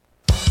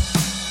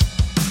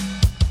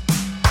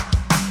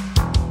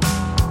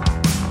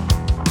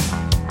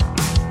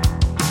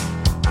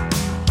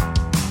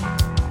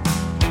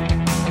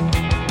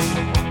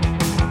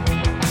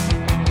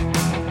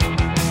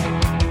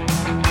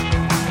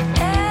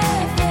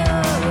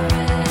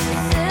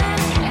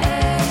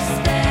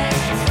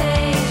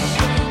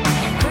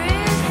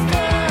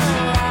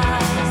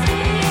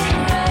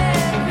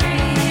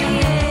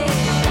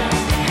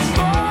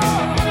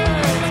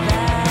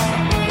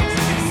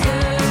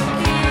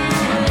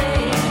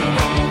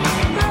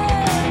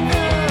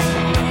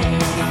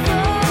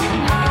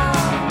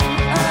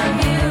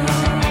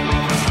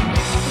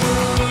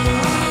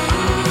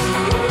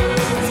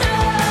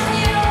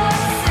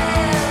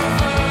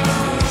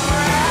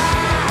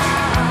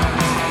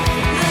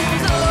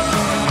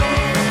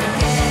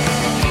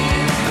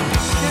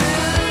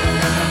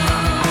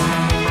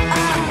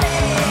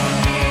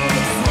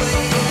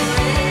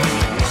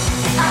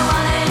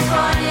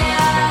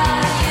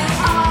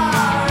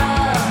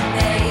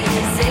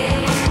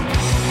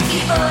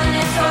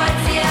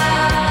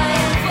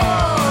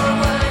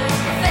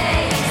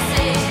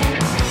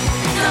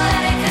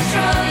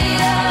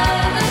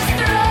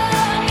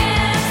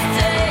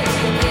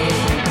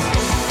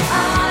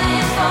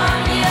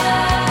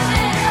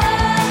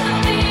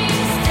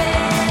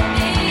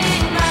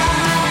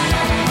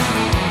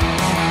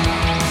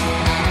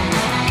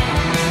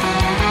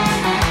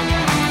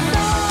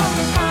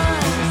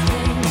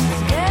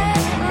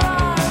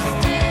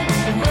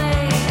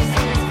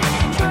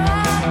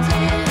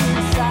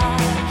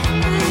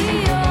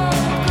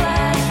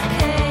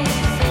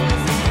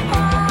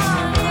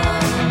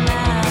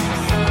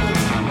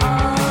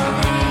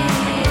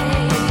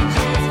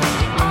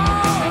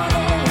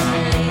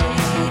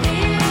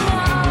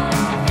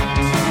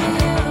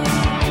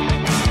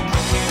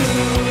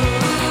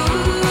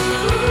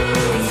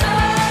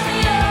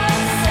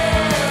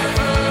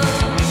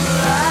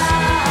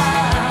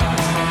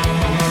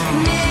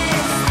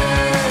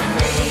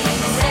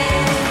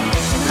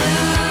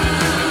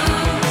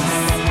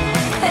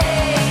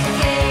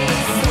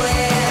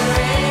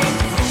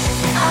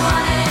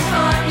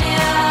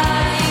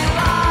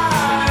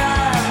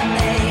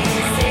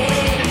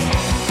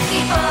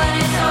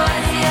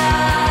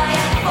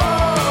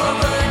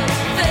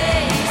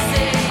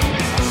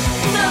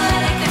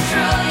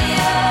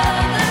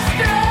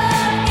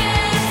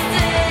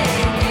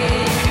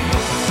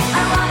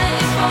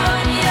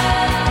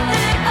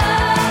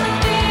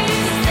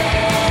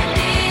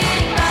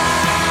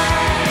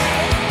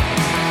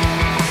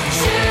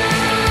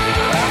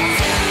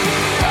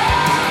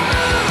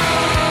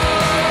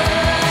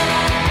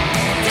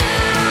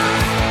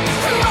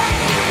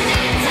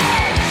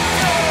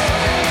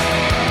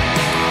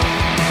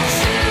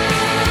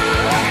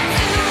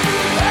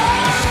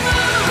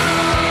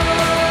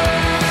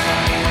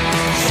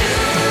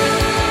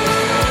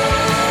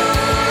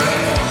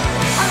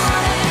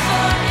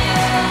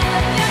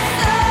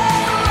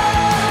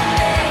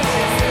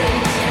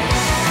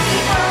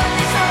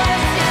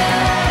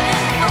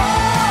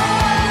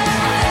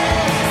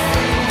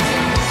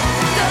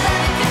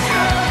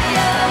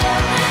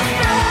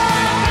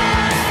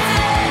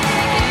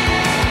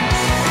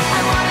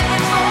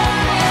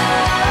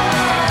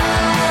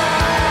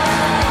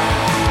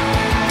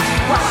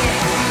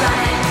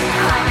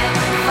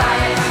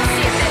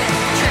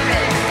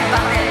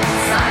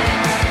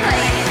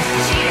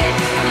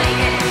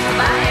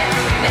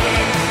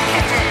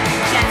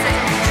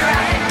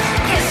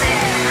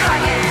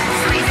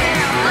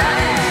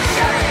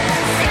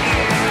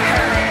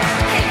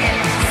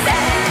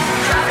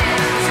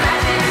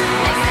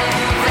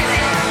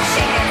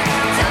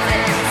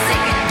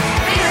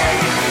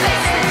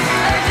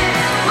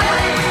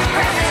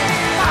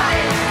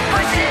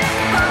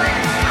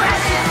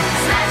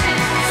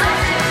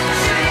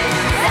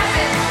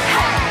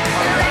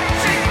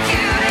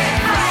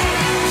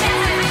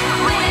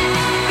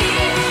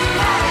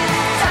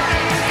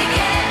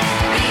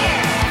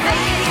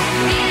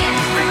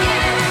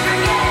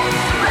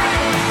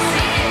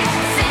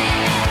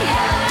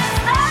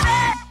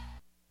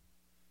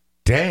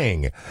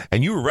 thing.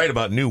 And you were right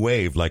about new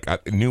wave. Like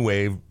new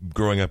wave,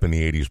 growing up in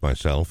the 80s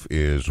myself,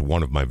 is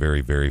one of my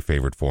very, very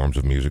favorite forms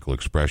of musical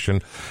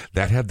expression.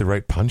 That had the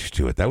right punch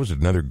to it. That was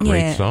another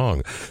great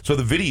song. So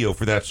the video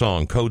for that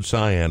song, Code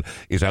Cyan,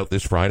 is out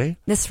this Friday?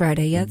 This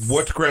Friday, yes.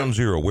 What's Ground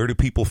Zero? Where do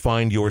people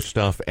find your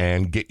stuff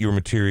and get your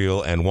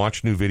material and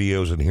watch new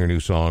videos and hear new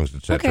songs,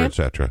 et cetera, et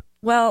cetera?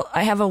 Well,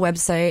 I have a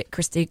website,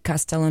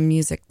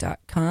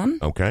 ChristyCostellomusic.com.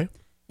 Okay.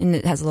 And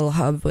it has a little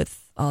hub with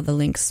all the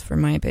links for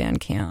my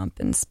Bandcamp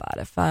and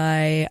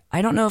Spotify.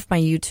 I don't know if my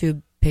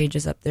YouTube page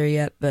is up there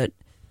yet, but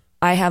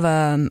I have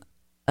a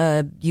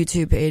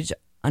YouTube page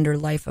under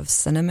Life of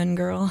Cinnamon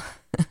Girl.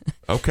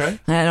 Okay.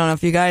 I don't know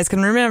if you guys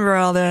can remember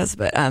all this,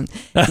 but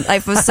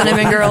Life of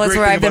Cinnamon Girl is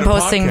where I've been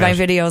posting my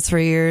videos for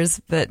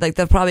years. But like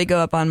they'll probably go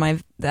up on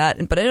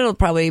but it'll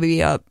probably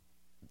be up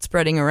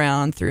spreading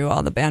around through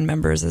all the band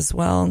members as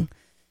well.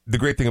 The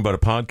great thing about a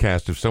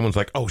podcast, if someone's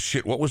like, oh,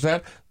 shit, what was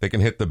that? They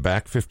can hit the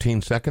back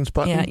 15 seconds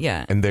button.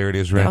 Yeah. And there it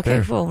is there.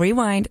 Okay, cool.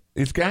 Rewind.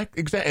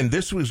 Exactly. And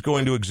this was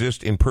going to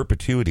exist in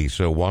perpetuity,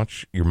 so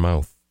watch your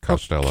mouth,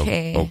 Costello.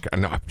 Okay.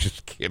 No, I'm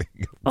just kidding.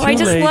 Oh, I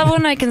just love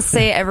when I can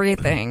say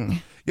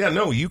everything. Yeah,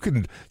 no, you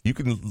can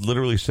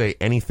literally say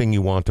anything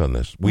you want on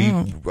this. We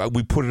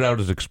put it out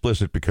as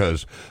explicit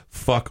because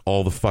fuck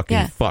all the fucking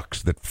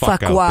fucks that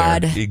fuck out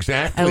wad. there.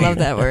 Exactly. I love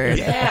that word.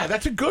 Yeah,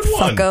 that's a good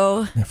one.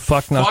 Fucko.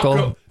 Fuck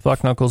knuckle.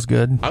 Fuck knuckle's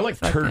good. I like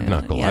turd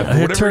knuckle. Yeah.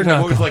 For whatever reason,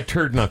 I've always liked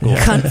turd knuckle.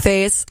 Cunt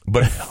face.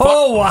 But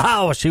Oh,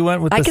 wow. She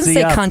went with the I can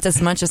say cunt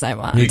as much as I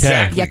want.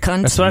 Exactly. Yeah,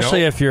 cunt.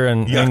 Especially if you're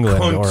in England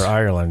cunt. or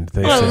Ireland.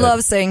 I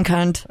love saying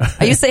cunt.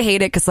 I used to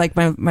hate it because like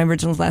my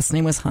original last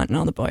name was Hunt, and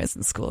all the boys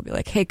in school would be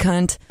like, "Hey,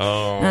 cunt,"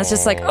 and I was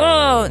just like,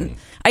 "Oh."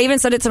 I even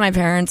said it to my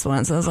parents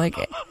once. I was like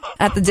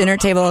at the dinner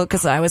table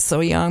because I was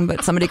so young,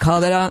 but somebody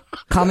called me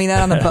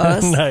that on the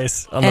bus.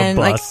 Nice on and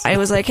the bus. like I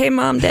was like, "Hey,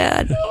 mom,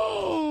 dad,"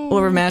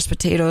 over mashed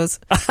potatoes.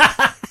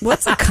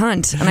 What's a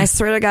cunt? And I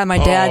swear to God, my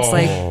dad's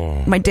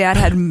like, my dad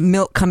had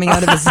milk coming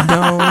out of his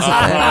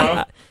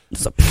nose.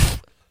 So,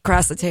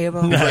 across the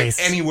table. Nice.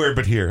 Like anywhere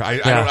but here.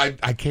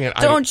 I can't.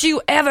 Don't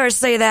you ever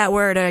say that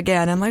word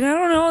again. I'm like, I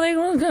don't know. They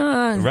go,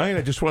 God. Right.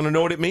 I just want to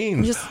know what it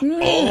means.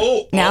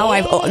 Now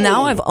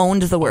I've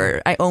owned the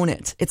word. I own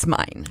it. It's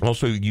mine.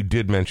 Also, you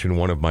did mention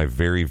one of my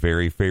very,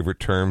 very favorite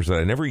terms that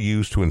I never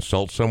use to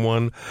insult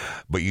someone,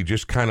 but you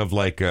just kind of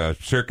like a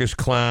circus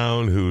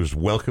clown who's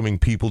welcoming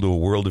people to a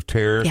world of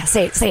terror. Yeah,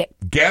 say it.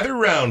 Gather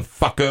round,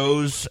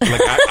 fuckos.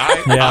 Like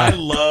I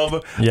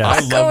love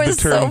the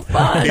term. So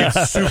fun.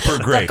 It's super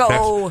great.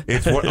 Fucko.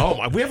 It's what.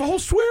 Oh, we have a whole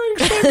swearing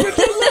segment.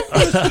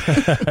 I love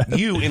this.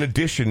 You, in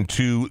addition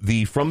to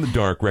the From the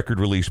Dark record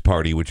release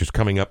party, which is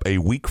coming up a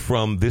week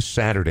from this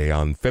Saturday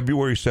on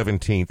February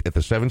 17th at the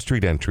 7th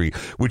Street Entry,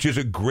 which is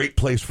a great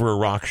place for a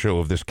rock show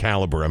of this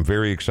caliber. I'm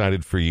very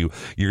excited for you.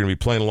 You're going to be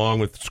playing along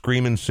with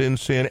Screamin' Sin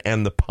Sin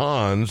and the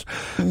Pawns,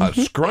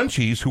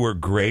 Scrunchies, who are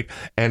great,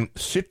 and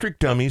Citric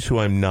Dummies, who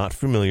I'm not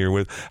familiar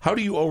with. How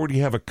do you already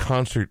have a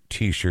concert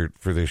T-shirt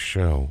for this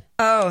show?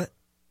 Oh,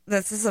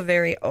 this is a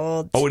very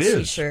old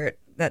T-shirt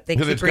that they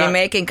keep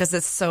remaking because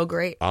it's so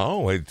great.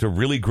 Oh, it's a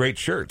really great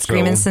shirt.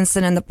 Screamin'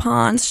 Simpson and the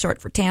Pawns, short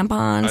for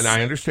tampons. And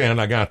I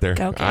understand. I got there.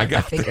 Okay, I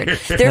figured.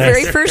 there. Their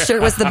very first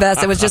shirt was the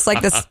best. It was just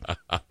like this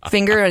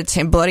finger,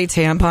 bloody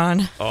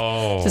tampon.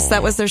 Oh. Just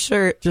that was their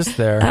shirt. Just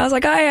there. And I was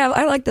like,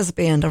 I like this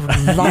band a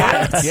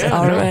lot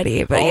already.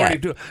 No, but already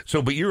do.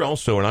 So, but you're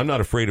also, and I'm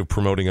not afraid of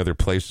promoting other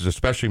places,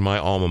 especially my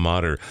alma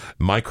mater.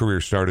 My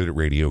career started at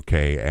Radio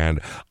K, and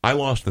I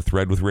lost the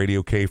thread with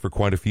Radio K for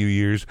quite a few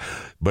years.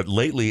 But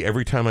lately,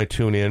 every time I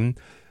tune in,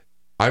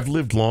 I've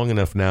lived long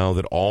enough now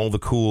that all the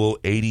cool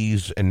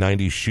 80s and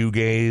 90s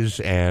shoegaze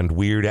and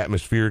weird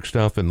atmospheric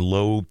stuff and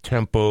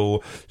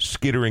low-tempo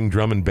skittering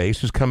drum and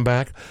bass has come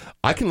back.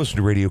 I can listen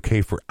to Radio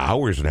K for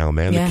hours now,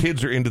 man. Yeah. The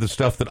kids are into the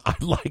stuff that I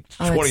liked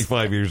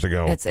 25 years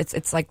ago.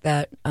 It's like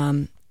that.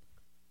 That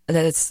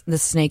it's the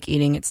snake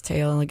eating its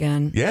tail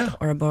again. Yeah.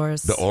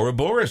 Ouroboros. The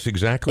Ouroboros,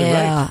 exactly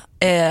right.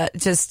 Yeah, it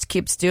just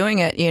keeps doing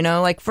it,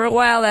 like for a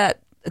while that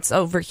it's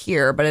over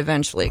here, but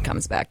eventually it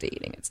comes back to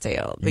eating its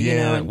tail. But,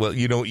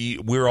 well,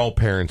 we're all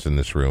parents in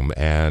this room,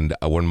 and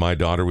when my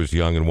daughter was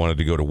young and wanted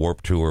to go to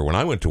Warped Tour, when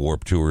I went to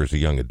Warped Tour as a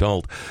young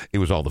adult, it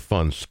was all the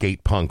fun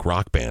skate punk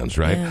rock bands,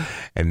 right? Yeah.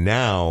 And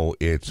now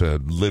it's a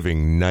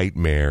living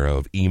nightmare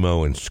of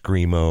emo and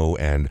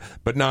screamo,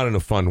 but not in a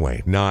fun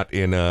way, not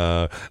in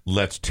a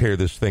let's tear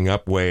this thing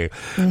up way.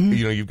 Mm-hmm.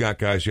 You've got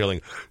guys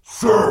yelling,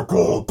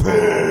 "Circle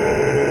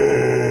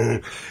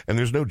Pit!" And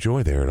there's no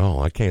joy there at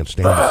all. I can't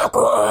stand it.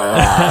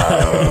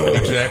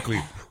 Exactly.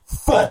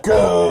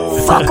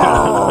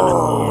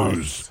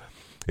 Fuckos.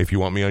 If you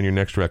want me on your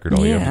next record,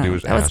 all you have to do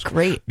is that ask. was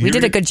great. We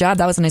did a good job.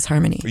 That was a nice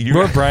harmony.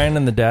 We're Brian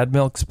and the Dad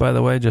Milks, by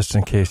the way, just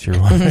in case you're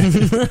wondering.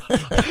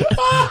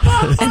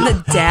 And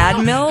the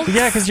dad milk?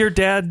 Yeah, because your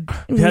dad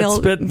had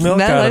spit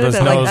milk out of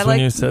his nose when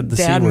you said the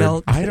dad C word.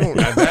 milk. I don't.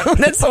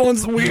 That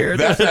sounds weird.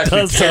 That's It actually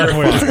does sound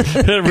terrifying.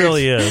 weird. It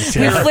really is.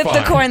 You Yeah. flip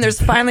the coin. There's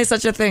finally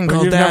such a thing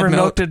called You've dad never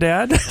milk. milked a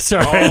dad?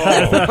 Sorry,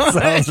 Oh. that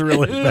sounds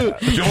really bad.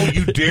 Don't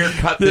you dare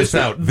cut this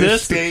out.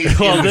 This stays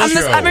well, in the this-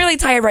 show. I'm really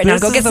tired right now.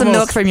 This Go is get the some most-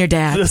 milk from your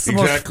dad. This is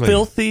the Exactly. most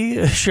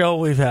filthy show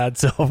we've had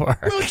so far.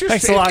 Well, just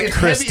Thanks say a lot, it's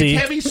Christy.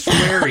 Heavy, it's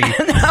heavy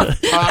sweary.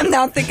 I'm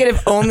now thinking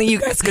if only you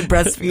guys could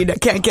breastfeed. I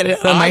can't get it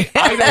out of my head.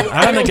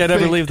 I don't think I'd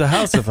ever leave the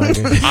house if I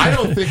did. I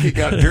don't think it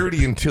got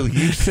dirty until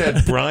you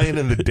said Brian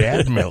and the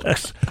Dad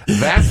Milks.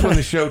 That's when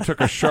the show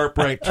took a sharp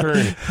right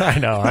turn. I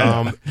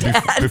know.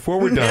 Before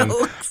we're done,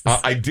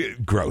 I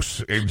did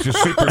gross. It was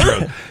just super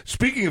gross.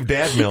 Speaking of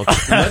Dad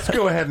Milks, let's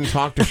go ahead and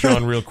talk to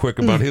Sean real quick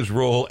about his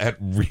role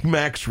at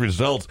Remax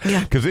Results,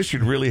 because this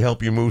should really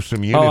help you move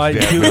some units.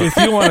 Dad Milks.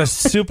 If you want a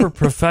super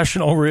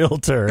professional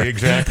realtor,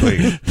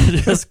 Exactly.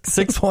 just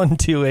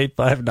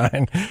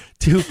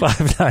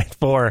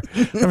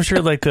 612-859-2594. I'm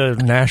sure like the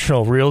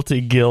National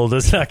Realty Guild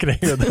is not going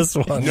to hear this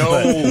one.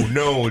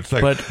 No, it's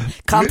like But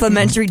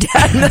Complimentary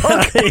dad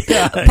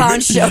milk.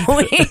 Pound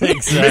showing.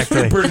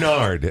 exactly. Mr.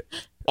 Bernard,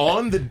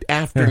 on the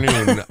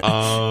afternoon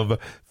of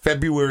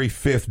February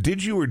 5th,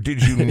 did you or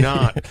did you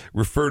not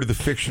refer to the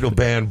fictional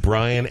band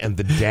Brian and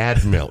the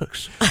Dad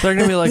Milks? They're going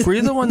to be like, were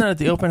you the one that at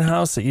the open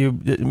house that you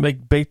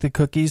baked the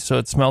cookies so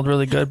it smelled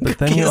really good, but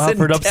then you Cookies and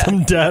offered up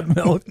some dad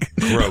milk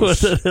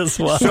Gross. with it as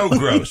well? So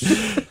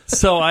gross.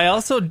 So I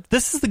also,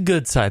 this is the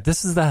good side.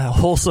 This is the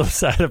wholesome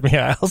side of me.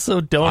 I also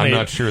donate I'm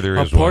not sure there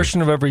is a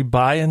portion of every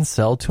buy and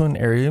sell to an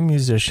area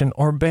musician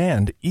or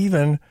band,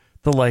 even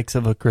the likes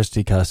of a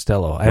Christy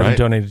Costello. I haven't Right.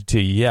 donated to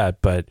you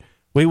yet, but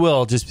we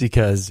will, just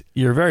because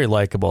you're very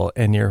likable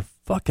and your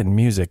fucking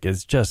music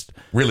is just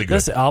Really good.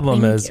 This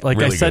album Thank is you. like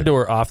Really I said good. to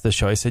her off the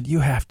show. I said,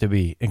 you have to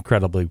be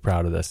incredibly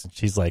proud of this. And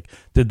she's like,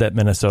 did that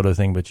Minnesota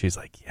thing, but she's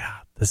like, yeah,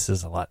 this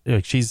is a lot.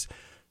 Like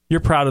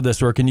you're proud of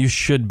this work, and you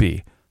should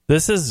be.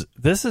 This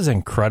is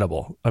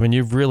incredible. I mean,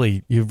 you've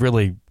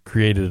really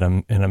created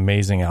an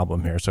amazing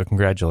album here. So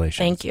congratulations.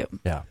 Thank you.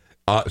 Yeah.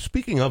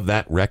 Speaking of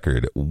that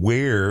record,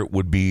 where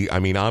would be, I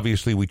mean,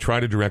 obviously we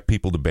try to direct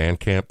people to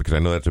Bandcamp because I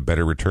know that's a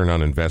better return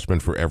on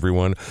investment for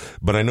everyone,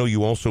 but I know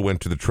you also went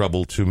to the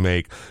trouble to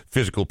make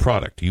physical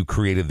product. You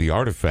created the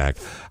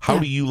artifact. How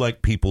do you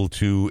like people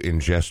to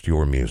ingest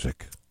your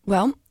music?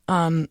 Well,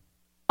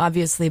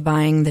 obviously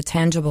buying the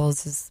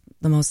tangibles is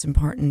the most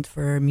important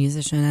for a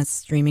musician, as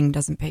streaming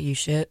doesn't pay you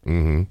shit.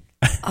 Mm-hmm.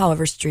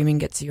 However, streaming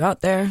gets you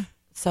out there,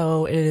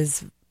 so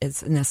it's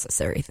a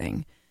necessary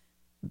thing.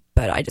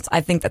 But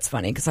I think that's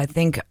funny because I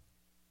think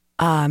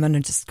I'm going to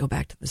just go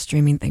back to the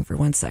streaming thing for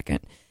 1 second.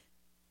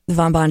 The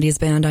Von Bondi's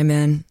band I'm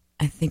in,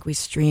 I think we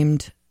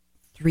streamed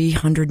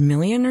 300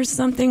 million or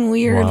something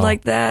weird Wow.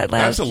 like that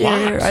last That's a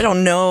year. lot. I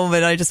don't know,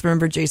 but I just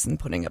remember Jason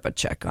putting up a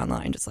check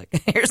online, just like,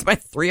 here's my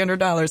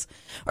 $300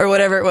 or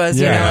whatever it was.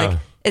 Yeah. You know, like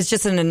it's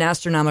just an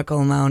astronomical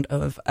amount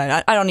of.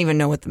 I don't even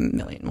know what the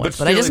million was,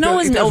 but I still, just know it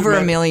was doesn't over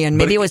matter. a million.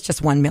 But Maybe it was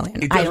just 1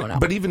 million. I don't know.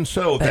 But even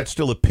so, that's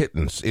still a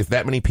pittance. If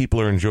that many people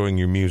are enjoying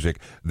your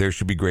music, there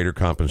should be greater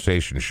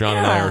compensation. Sean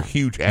and I Yeah. are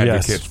huge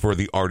advocates Yes. for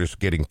the artist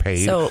getting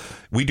paid. So-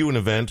 we do an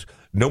event.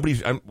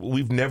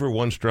 We've never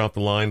once dropped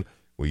the line,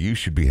 well, you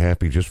should be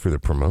happy just for the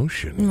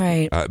promotion.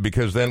 Right.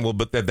 Because then,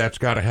 but that's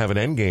got to have an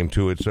end game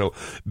to it. So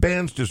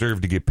bands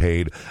deserve to get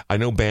paid. I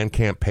know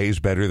Bandcamp pays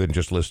better than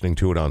just listening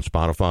to it on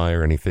Spotify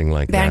or anything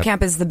like that.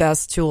 Bandcamp is the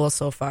best tool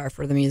so far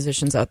for the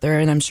musicians out there,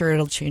 and I'm sure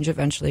it'll change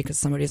eventually because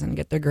somebody's going to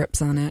get their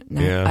grips on it.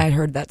 Now, Yeah. I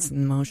heard that's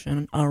in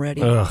motion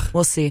already. Ugh.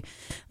 We'll see.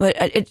 But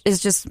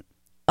it's just,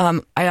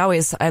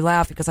 I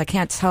laugh because I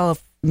can't tell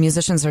if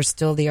musicians are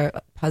still the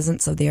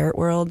peasants of the art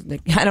world.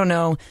 Like, I don't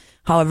know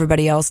how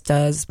everybody else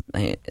does.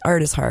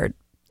 Art is hard.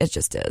 It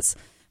just is.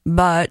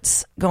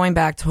 But going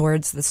back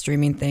towards the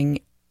streaming thing,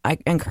 I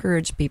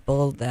encourage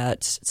people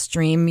that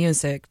stream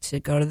music to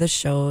go to the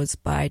shows,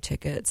 buy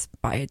tickets,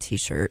 buy a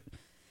t-shirt.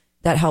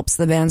 That helps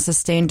the band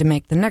sustain to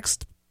make the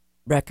next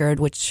record,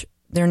 which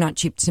they're not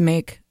cheap to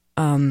make.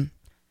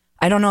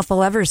 I don't know if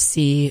I'll ever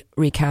see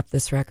Recap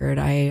this record.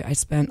 I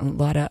spent a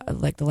lot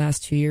of, like the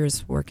last 2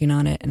 years working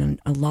on it, and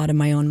a lot of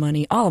my own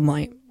money, all of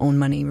my own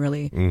money,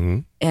 really. Mm-hmm.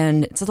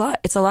 And it's a lot.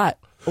 It's a lot.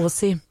 We'll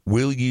see.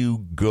 Will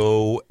you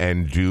go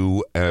and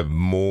do a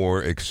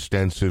more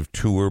extensive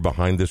tour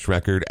behind this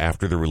record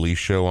after the release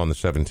show on the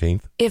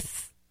 17th?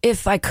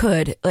 If I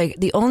could, like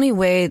the only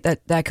way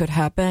that could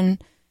happen,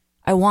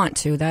 I want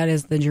to. That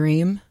is the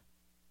dream.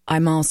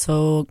 I'm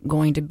also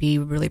going to be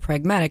really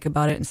pragmatic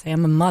about it and say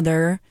I'm a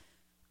mother.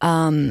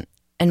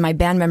 And my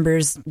band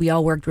members, we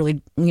all worked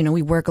really,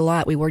 we work a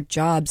lot. We work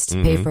jobs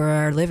to pay for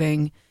our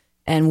living,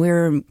 and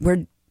we're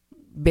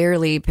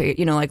barely paid,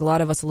 like a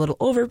lot of us a little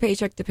over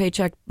paycheck to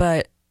paycheck,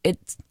 but it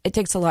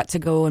takes a lot to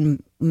go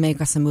and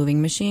make us a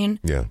moving machine.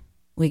 Yeah.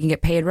 We can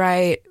get paid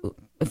right.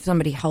 If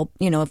somebody helped,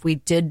 if we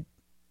did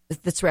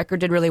this record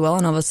did really well,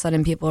 and all of a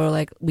sudden people are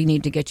like, we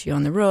need to get you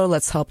on the road.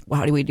 Let's help.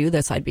 How do we do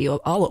this? I'd be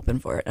all open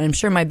for it. And I'm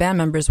sure my band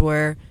members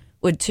would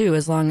too,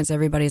 as long as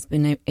everybody's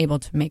been able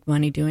to make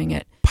money doing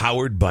it.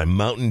 Powered by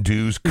Mountain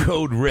Dew's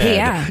Code Red.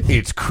 Yeah.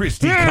 It's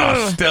Christy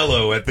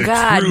Costello at the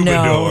God, Troubadour.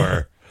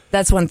 no.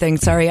 That's one thing.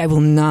 Sorry, I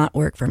will not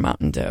work for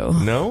Mountain Dew.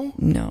 No?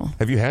 No.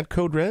 Have you had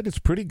Code Red? It's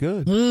pretty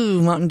good.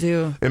 Ooh, Mountain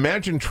Dew.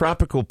 Imagine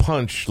tropical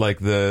punch, like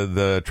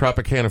the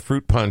Tropicana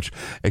fruit punch,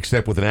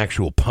 except with an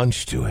actual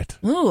punch to it.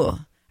 Ooh.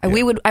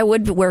 Yeah. I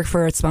would work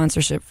for a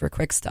sponsorship for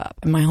Quick Stop,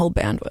 and my whole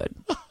band would.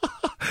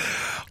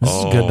 This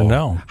is good to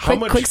know.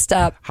 Quick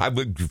Stop.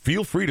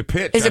 Feel free to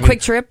pitch. Is it Quick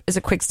Trip? Is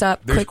it Quick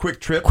Stop? There's Quick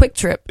Trip. Quick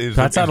Trip.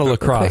 That's out of La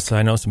Crosse.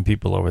 I know some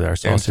people over there.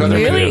 So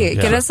really?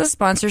 Get us a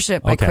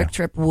sponsorship by Quick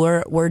Trip.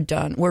 We're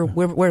done.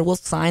 We'll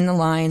sign the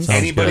lines.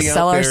 Anybody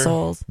sell out our there,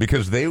 souls.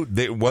 Because they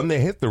when they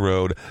hit the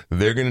road,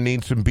 they're going to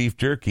need some beef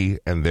jerky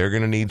and they're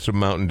going to need some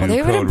Mountain Dew they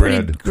have Code a pretty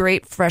Red.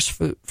 great fresh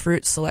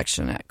fruit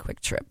selection at Quick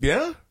Trip.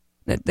 Yeah.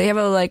 They have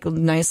they've got a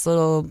nice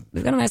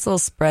little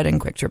spread in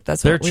Quick Trip.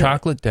 That's their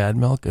chocolate dad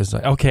milk is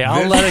like, okay.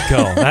 I'll let it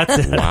go. That's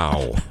it.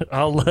 Wow.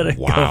 I'll let it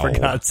go for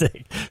God's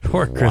sake.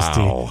 Poor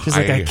Christy. She's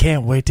like, I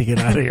can't wait to get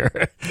out of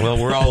here.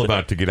 Well, we're all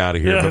about to get out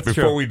of here, Yeah, but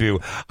before we do,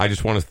 I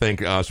just want to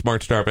thank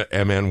Smart Start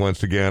MN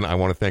once again. I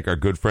want to thank our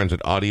good friends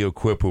at Audio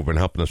Quip who've been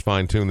helping us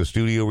fine tune the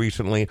studio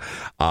recently.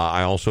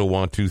 I also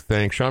want to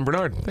thank Sean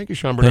Bernard. Thank you,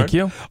 Sean Bernard. Thank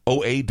you.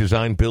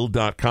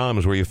 OADesignBuild.com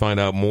is where you find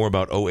out more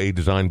about OA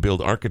Design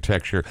Build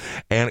architecture,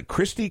 and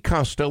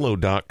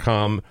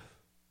ChristyCostello.com.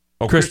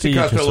 Christy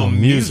Costello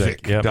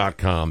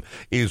Music.com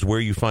is where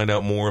you find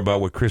out more about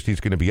what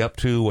Christy's going to be up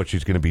to, what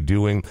she's going to be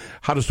doing,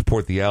 how to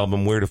support the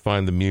album, where to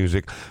find the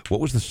music. What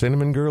was the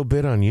Cinnamon Girl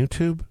bit on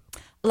YouTube?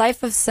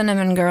 Life of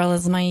Cinnamon Girl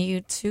is my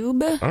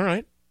YouTube. All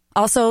right.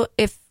 Also,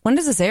 when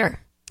does this air?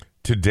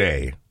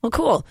 Today. Well,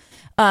 cool.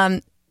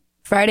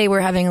 Friday, we're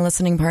having a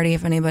listening party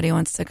if anybody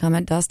wants to come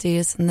at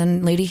Dusty's. And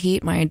then Lady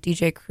Heat, my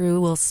DJ crew,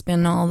 will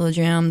spin all the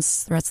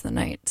jams the rest of the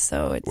night.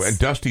 So it's... And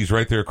Dusty's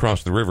right there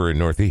across the river in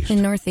Northeast.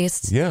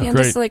 Yeah,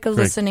 just like a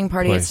listening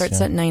party. It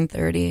starts at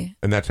 9:30.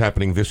 And that's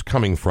happening this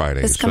coming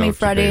Friday. This coming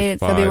Friday,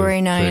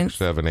 February 9th. 6,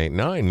 7, 8,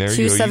 9. There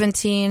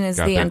 2:17 is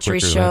the entry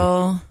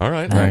show. All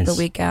right. The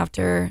week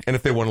after. And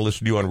if they want to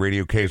listen to you on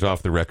Radio K's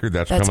Off the Record,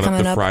 that's coming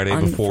up the Friday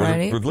before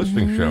the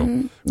listening show.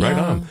 Right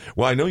on.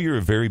 Well, I know you're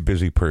a very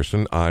busy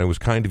person. It was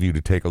kind of you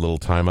to take a little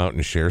time out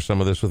and share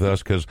some of this with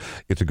us because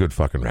it's a good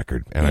fucking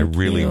record, and I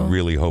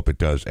really hope it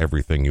does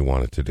everything you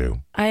want it to do.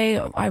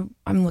 I'm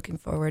looking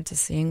forward to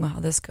seeing how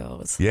this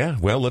goes. Yeah,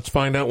 well, let's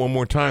find out one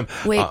more time.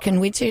 Wait, can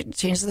we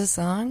change the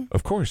song?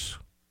 Of course.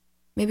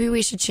 Maybe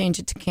we should change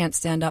it to Can't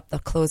Stand Up, the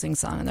closing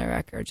song on the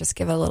record. Just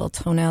give a little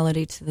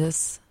tonality to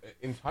this.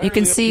 You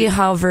can see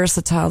how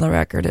versatile the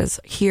record is.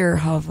 Hear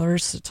how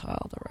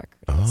versatile the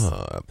record is.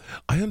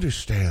 I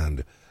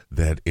understand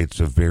that it's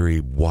a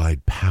very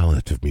wide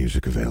palette of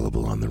music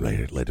available on the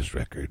latest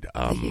record.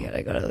 You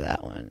gotta go to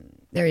that one.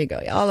 There you go.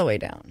 All the way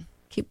down.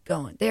 Keep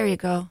going. There you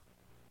go.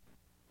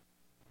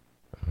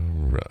 All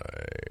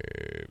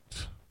right.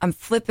 I'm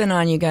flipping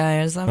on you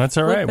guys. That's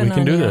all right. We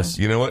can do this.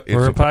 You know what?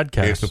 We're a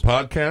podcast. It's a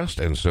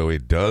podcast, and so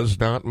it does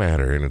not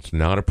matter, and it's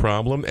not a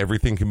problem.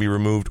 Everything can be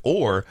removed,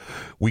 or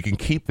we can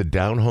keep the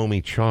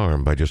down-homey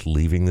charm by just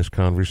leaving this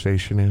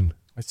conversation in.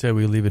 I say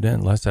we leave it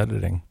in. Less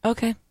editing.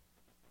 Okay.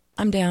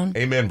 I'm down.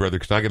 Amen, brother,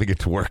 because I got to get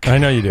to work. I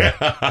know you do.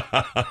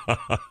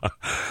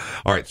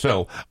 All right,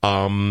 so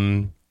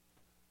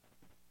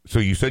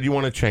you said you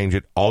want to change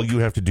it. All you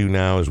have to do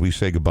now as we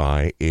say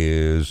goodbye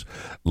is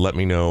let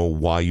me know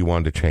why you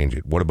wanted to change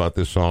it. What about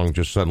this song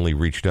just suddenly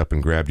reached up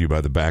and grabbed you by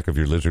the back of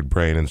your lizard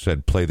brain and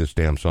said, play this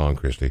damn song,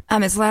 Christy?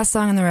 It's the last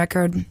song on the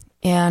record,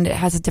 and it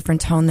has a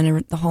different tone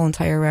than the whole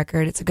entire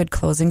record. It's a good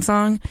closing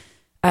song.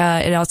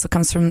 It also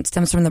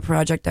stems from the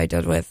project I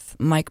did with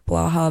Mike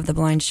Blaha of the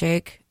Blind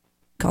Shake,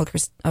 called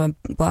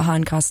Blaha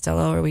and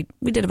Costello, where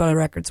we did about a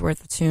record's worth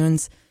of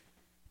tunes.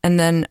 And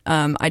then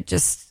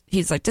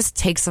he's like, just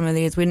take some of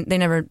these. They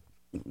never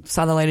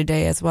saw the light of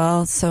day as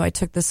well. So I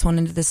took this one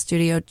into the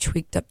studio,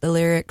 tweaked up the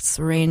lyrics,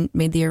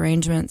 made the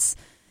arrangements.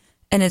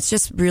 And it's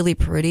just really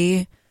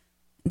pretty.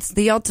 It's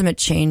the ultimate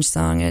change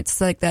song.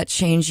 It's like that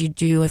change you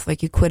do if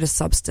you quit a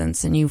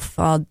substance and you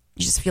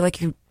just feel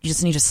like you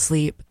just need to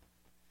sleep.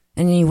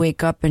 And then you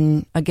wake up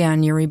and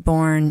again, you're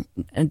reborn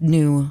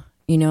new.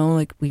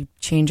 We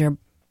change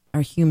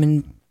our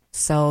human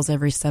cells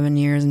every 7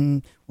 years,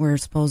 and we're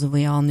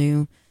supposedly all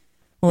new.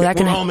 Well,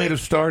 we're all made of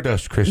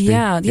stardust, Christy.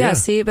 Yeah.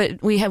 See,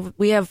 but we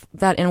have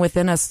that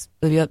within us,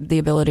 the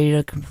ability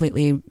to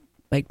completely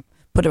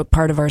put a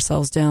part of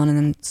ourselves down and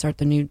then start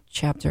the new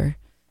chapter.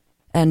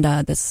 And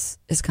this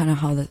is kind of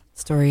how the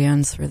story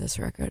ends for this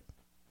record.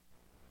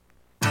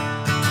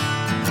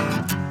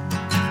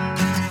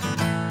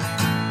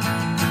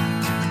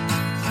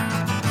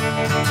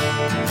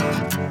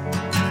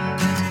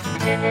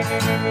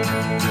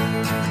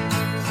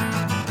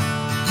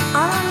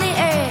 On the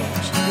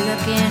edge,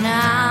 looking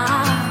out,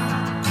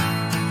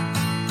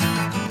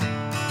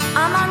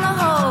 I'm on the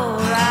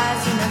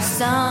horizon of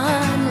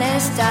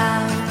sunless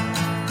doubt,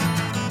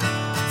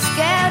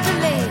 scared to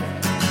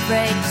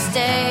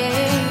stay.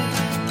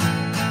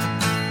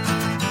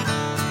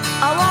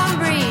 A warm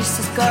breeze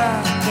says,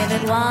 girl, give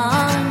it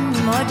one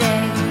more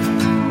day.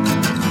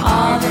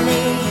 All the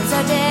leaves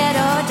are dead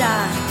or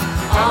dying,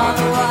 all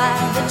the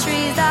while the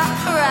trees are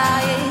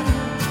crying.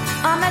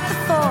 I'm at the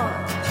fork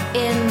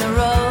in the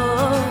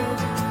road,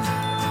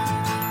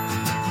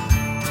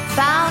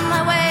 found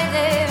my way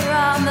there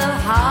on the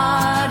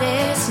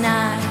hardest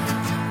night.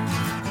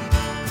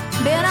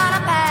 Been on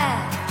a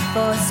path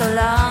for so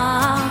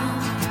long,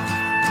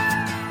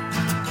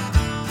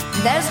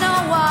 there's no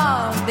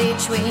wall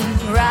between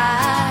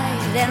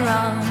right and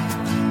wrong.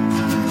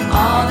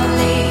 All the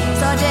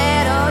leaves are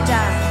dead or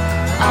dying,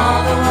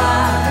 all the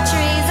while the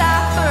trees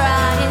are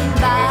crying.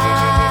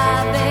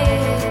 Bye,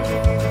 babe,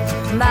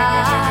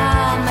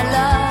 bye, my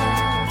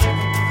love.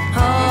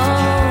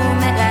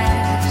 Home at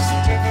last,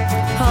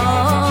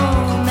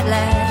 home at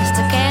last.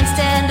 I can't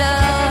stand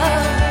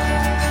up,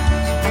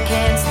 I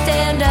can't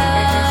stand up.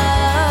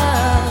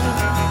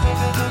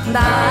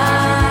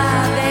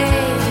 Bye,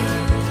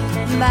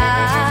 babe,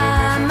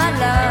 bye, my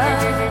love.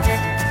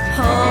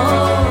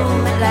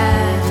 Home at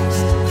last,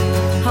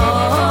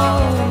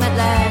 home at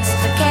last.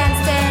 I can't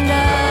stand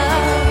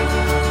up,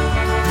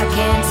 I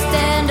can't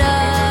stand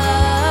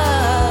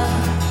up.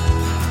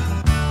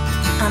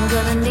 I'm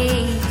gonna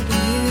need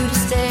you to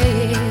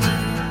stay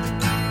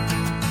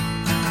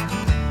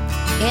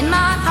in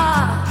my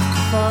heart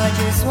for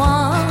just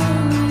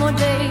one more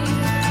day.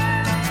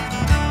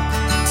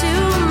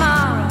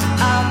 Tomorrow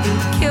I'll be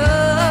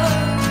cured,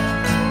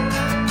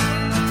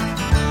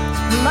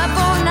 but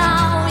for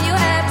now you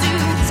have to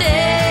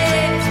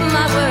take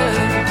my word.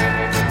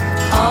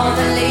 All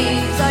the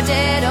leaves are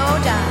dead or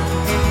dying,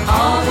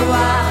 all the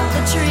while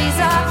the trees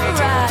are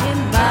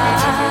crying.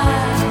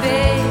 Bye,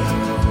 babe,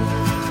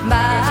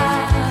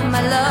 bye,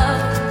 my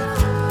love.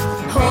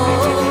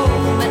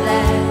 Home at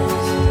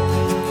last,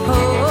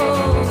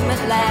 home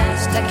at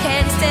last. I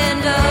can't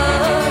stand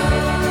up,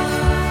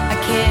 I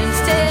can't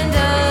stand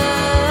up.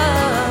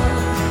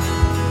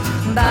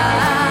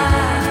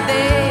 Bye,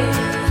 babe,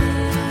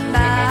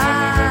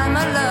 bye,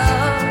 my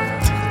love.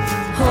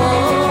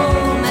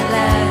 Home at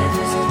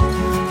last,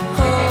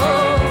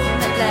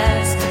 home at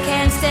last. I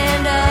can't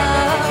stand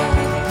up,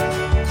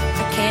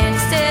 I can't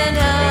stand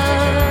up.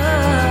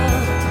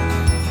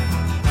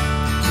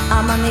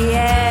 I'm on the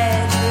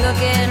edge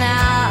looking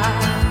out,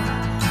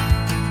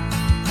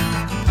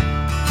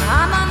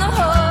 I'm on the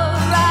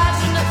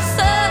horizon, the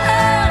sun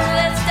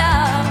is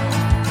down.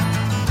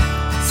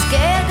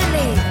 Scared to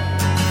leave,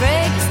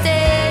 afraid to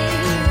stay.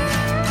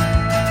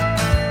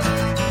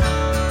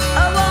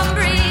 A warm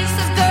breeze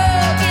says,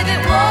 girl, give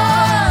it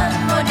one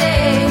more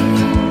day.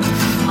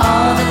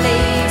 All the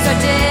leaves are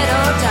dead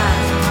or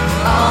dying,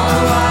 all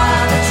the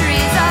while the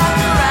trees are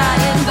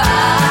crying.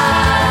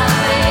 Bye,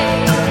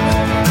 babe,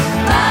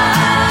 bye.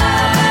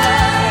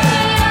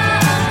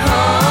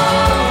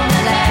 Home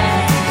at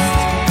last,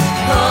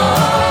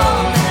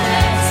 home at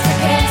last. I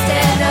can't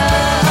stand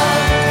up,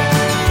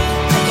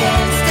 I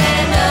can't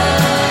stand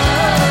up.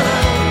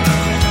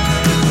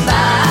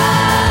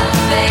 Bye,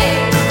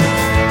 babe,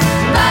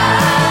 bye.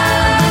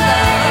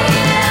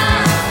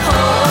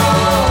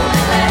 Home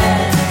at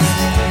last,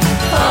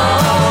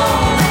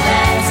 home at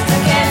last. I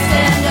can't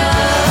stand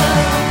up,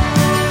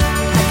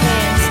 I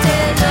can't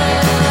stand up.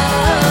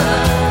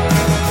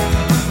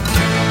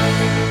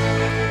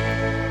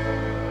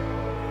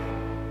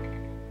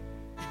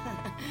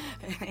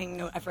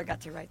 I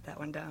forgot to write that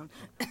one down.